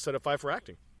 4.5 out of 5 for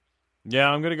acting. Yeah,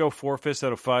 I'm going to go 4/5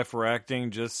 out of 5 for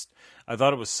acting. I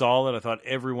thought it was solid. I thought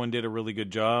everyone did a really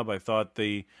good job. I thought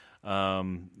the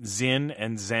Zin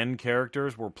and Zen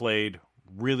characters were played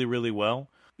really, really well.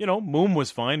 Moom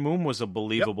was fine. Moom was a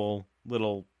believable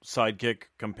little sidekick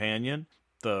companion.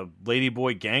 The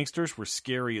ladyboy gangsters were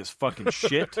scary as fucking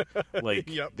shit. Like,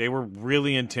 they were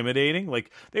really intimidating.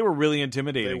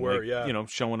 They were, yeah.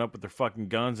 Showing up with their fucking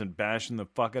guns and bashing the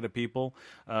fuck out of people.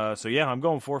 So, yeah, I'm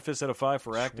going 4/5 out of 5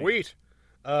 for acting. Sweet.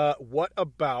 What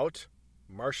about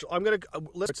Marshall? I'm going to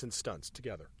let's and stunts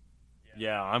together.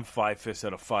 Yeah, I'm 5/5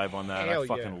 out of 5 on that. I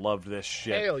fucking loved this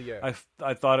shit. Hell yeah.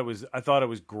 I thought it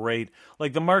was great.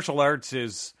 Like, the martial arts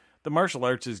is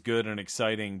good and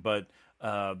exciting, but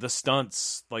the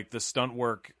stunts, like the stunt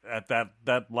work at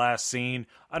that last scene,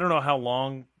 I don't know how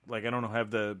long. Like, I don't have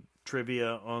the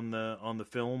trivia on the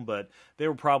film, but they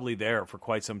were probably there for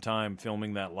quite some time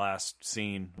filming that last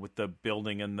scene with the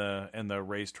building and the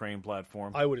raised train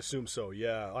platform. I would assume so.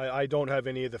 Yeah, I don't have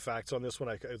any of the facts on this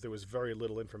one. There was very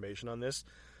little information on this,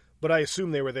 but I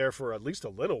assume they were there for at least a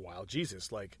little while.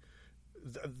 Jesus, like,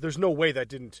 there's no way that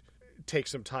didn't take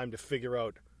some time to figure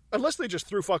out. Unless they just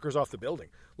threw fuckers off the building.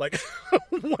 Like,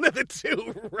 one of the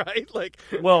two, right? Like,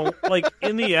 well, like,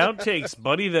 in the outtakes,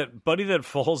 Buddy that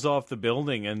falls off the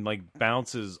building and, like,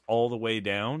 bounces all the way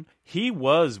down, he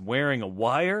was wearing a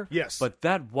wire. Yes. But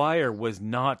that wire was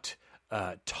not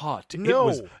taut.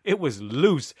 No. It was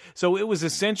loose. So it was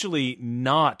essentially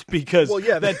not, because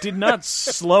that did not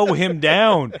slow him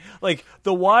down. Like,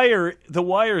 the wire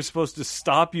is supposed to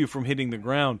stop you from hitting the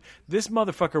ground. This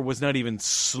motherfucker was not even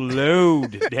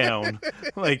slowed down.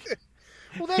 Like,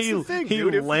 Well, that's the thing, he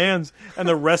dude. lands, and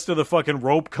the rest of the fucking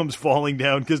rope comes falling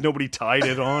down because nobody tied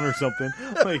it on or something.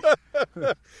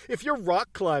 Like, if you're rock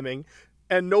climbing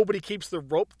and nobody keeps the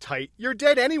rope tight, you're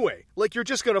dead anyway. Like, you're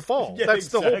just gonna fall. Yeah, That's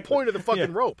exactly. the whole point of the fucking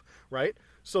Yeah. rope, right?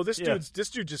 So this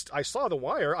dude just, I saw The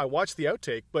Wire, I watched the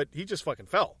outtake, but he just fucking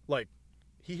fell. Like,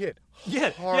 he hit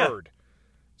hard.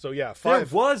 So yeah,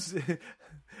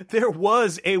 there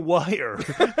was a wire.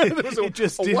 There was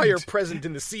a wire present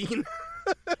in the scene.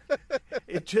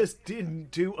 It just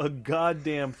didn't do a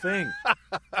goddamn thing.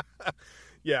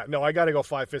 Yeah, no, I got to go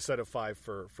 5 fists out of 5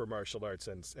 for martial arts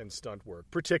and stunt work.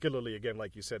 Particularly, again,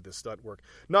 like you said, the stunt work.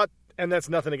 And that's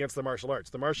nothing against the martial arts.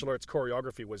 The martial arts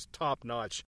choreography was top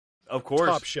notch, Of course,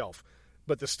 top shelf.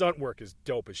 But the stunt work is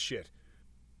dope as shit.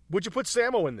 Would you put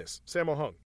Sammo in this? Sammo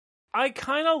Hung. I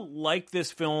kind of like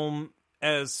this film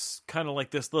as kind of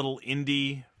like this little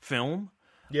indie film.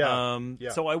 Yeah.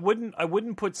 So I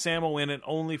wouldn't put Sammo in it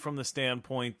only from the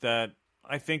standpoint that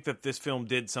I think that this film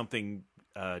did something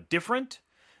different,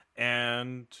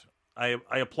 and I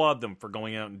applaud them for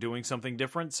going out and doing something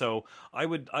different. So I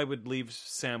would leave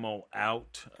Sammo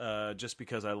out just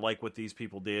because I like what these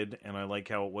people did, and I like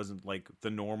how it wasn't like the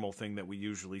normal thing that we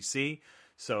usually see.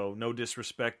 So no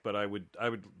disrespect, but I would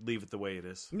leave it the way it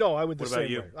is. No, I would the What about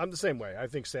same you? way. I'm the same way. I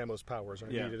think Sammo's powers are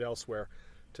needed elsewhere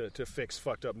to fix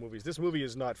fucked up movies. This movie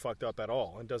is not fucked up at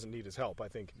all and doesn't need his help, I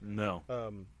think. No.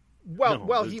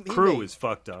 The crew is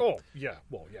fucked up. Oh, yeah.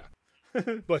 Well,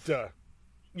 yeah. But,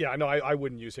 yeah, no, I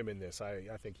wouldn't use him in this.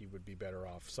 I think he would be better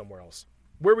off somewhere else.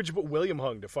 Where would you put William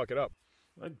Hung to fuck it up?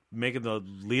 I'd make him the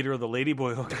leader of the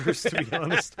Ladyboy Hookers, to be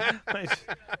honest.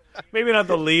 Maybe not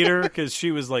the leader, because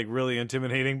she was like really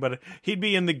intimidating, but he'd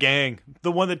be in the gang,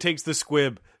 the one that takes the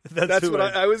squib. That's what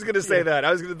I was going to say. That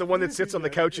I was the one that sits on the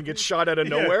couch and gets shot out of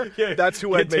nowhere. Yeah. That's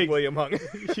who I'd make William Hung.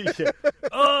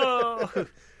 Oh,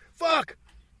 fuck!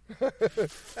 I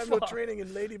have no training in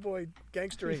Ladyboy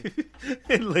gangstering.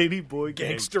 In Ladyboy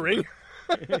Gangstering.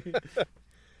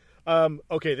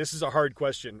 Okay, this is a hard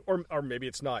question, or maybe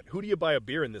it's not. Who do you buy a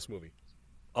beer in this movie?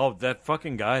 Oh, that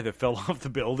fucking guy that fell off the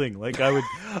building. Like, yeah.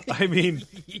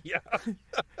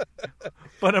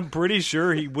 But I'm pretty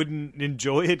sure he wouldn't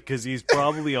enjoy it because he's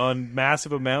probably on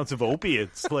massive amounts of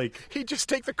opiates. Like, he'd just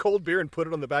take the cold beer and put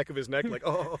it on the back of his neck, like,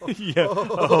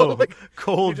 like,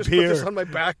 cold just beer. Put this on my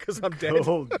back because I'm dead.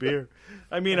 Cold beer.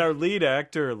 I mean, our lead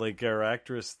actor, like our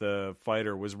actress, the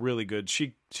fighter, was really good.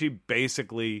 She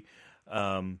basically,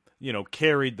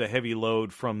 carried the heavy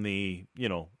load from the,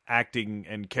 acting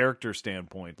and character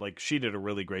standpoint. Like, she did a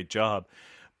really great job.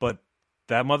 But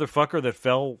that motherfucker that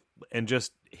fell and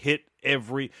just hit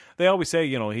they always say,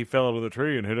 he fell out of the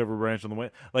tree and hit every branch on the way.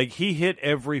 Like, he hit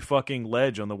every fucking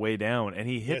ledge on the way down, and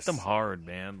he hit them hard,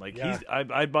 man. Like,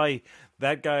 I'd buy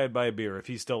that guy. I'd buy a beer if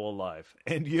he's still alive.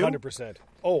 And you? 100%.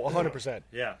 Oh, 100%.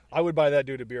 Yeah. I would buy that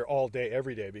dude a beer all day,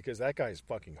 every day, because that guy's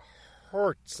fucking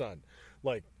hurt, son.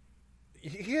 Like,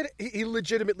 he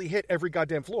legitimately hit every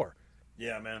goddamn floor.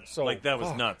 Yeah, man. So, like, that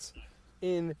was nuts.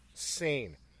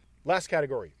 Insane. Last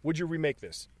category. Would you remake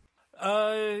this?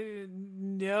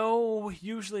 No.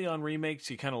 Usually on remakes,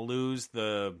 you kind of lose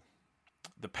the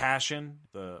passion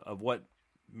of what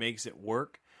makes it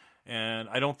work. And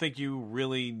I don't think you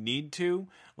really need to.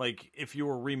 Like, if you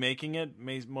were remaking it,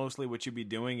 mostly what you'd be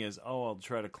doing is, I'll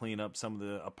try to clean up some of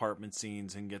the apartment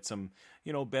scenes and get some,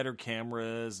 better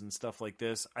cameras and stuff like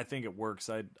this. I think it works.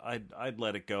 I'd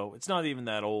let it go. It's not even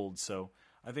that old, so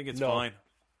I think it's fine.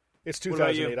 It's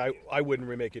 2008. I wouldn't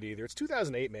remake it either. It's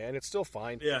 2008, man. It's still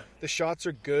fine. Yeah. The shots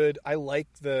are good. I like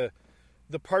the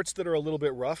parts that are a little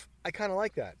bit rough. I kind of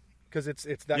like that because it's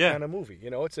that kind of movie.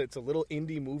 It's a little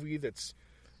indie movie that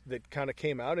kind of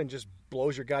came out and just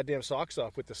blows your goddamn socks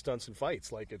off with the stunts and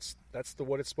fights. Like, that's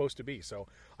what it's supposed to be. So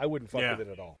I wouldn't fuck with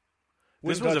it at all.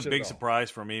 This was a big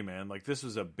surprise for me, man. Like, this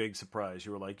was a big surprise.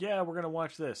 You were like, yeah, we're going to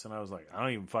watch this. And I was like, I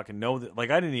don't even fucking know that. Like,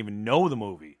 I didn't even know the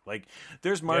movie. Like,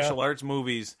 there's martial arts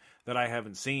movies that I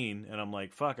haven't seen. And I'm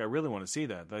like, fuck, I really want to see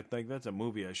that. I think that's a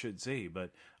movie I should see. But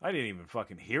I didn't even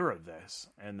fucking hear of this.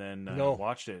 And then I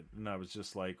watched it. And I was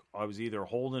just like, I was either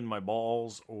holding my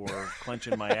balls or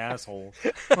clenching my asshole.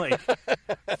 Like,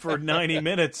 for 90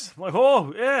 minutes. I'm like,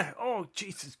 oh, yeah. Oh,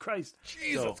 Jesus Christ.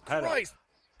 Jesus Christ.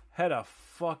 Had a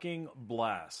fucking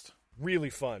blast. Really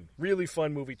fun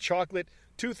movie. Chocolate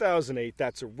 2008.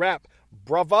 That's a wrap.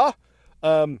 Brava.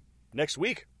 Next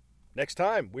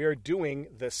time we are doing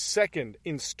the second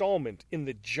installment in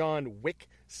the John Wick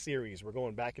series. We're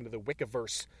going back into the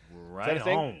Wickiverse. Right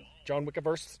on. John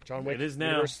Wickiverse. John Wick. It is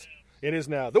now. Wickiverse. It is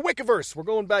now. The Wickiverse. We're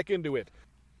going back into it.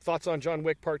 Thoughts on John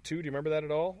Wick Part 2? Do you remember that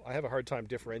at all? I have a hard time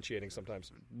differentiating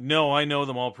sometimes. No, I know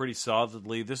them all pretty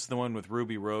solidly. This is the one with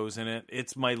Ruby Rose in it.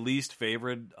 It's my least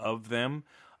favorite of them.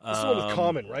 This is the one with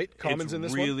Common, right? Common's in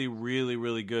this one? It's really, really,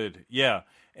 really good. Yeah.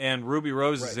 And Ruby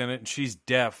Rose is in it, and she's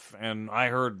deaf. And I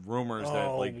heard rumors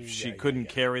that she couldn't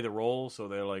carry the role, so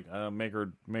they're like, make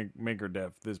her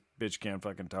deaf. This bitch can't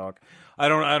fucking talk. I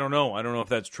don't know. I don't know if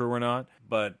that's true or not.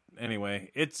 But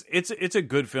anyway, it's a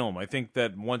good film. I think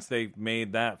that once they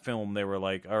made that film, they were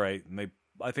like, all right, and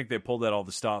I think they pulled out all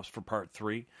the stops for Part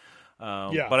 3.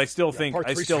 But I still think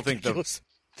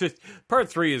Part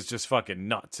 3 is just fucking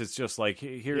nuts. It's just like,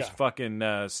 here's fucking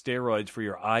steroids for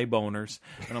your eye boners.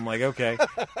 And I'm like, okay.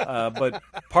 But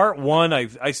Part 1,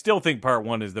 I still think Part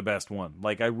 1 is the best one.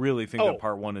 Like, I really think that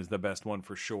Part 1 is the best one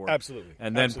for sure. Absolutely.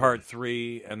 And then Part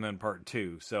 3, and then Part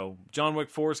 2. So John Wick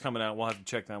 4 is coming out. We'll have to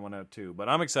check that one out too. But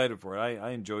I'm excited for it.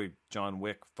 I enjoy John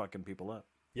Wick fucking people up.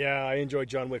 Yeah, I enjoy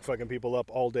John Wick fucking people up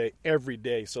all day, every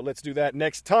day. So let's do that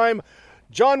next time.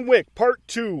 John Wick Part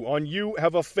 2 on You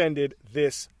Have Offended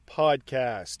This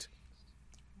Podcast.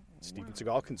 Steven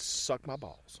Seagal can suck my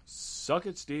balls. Suck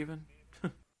it, Steven.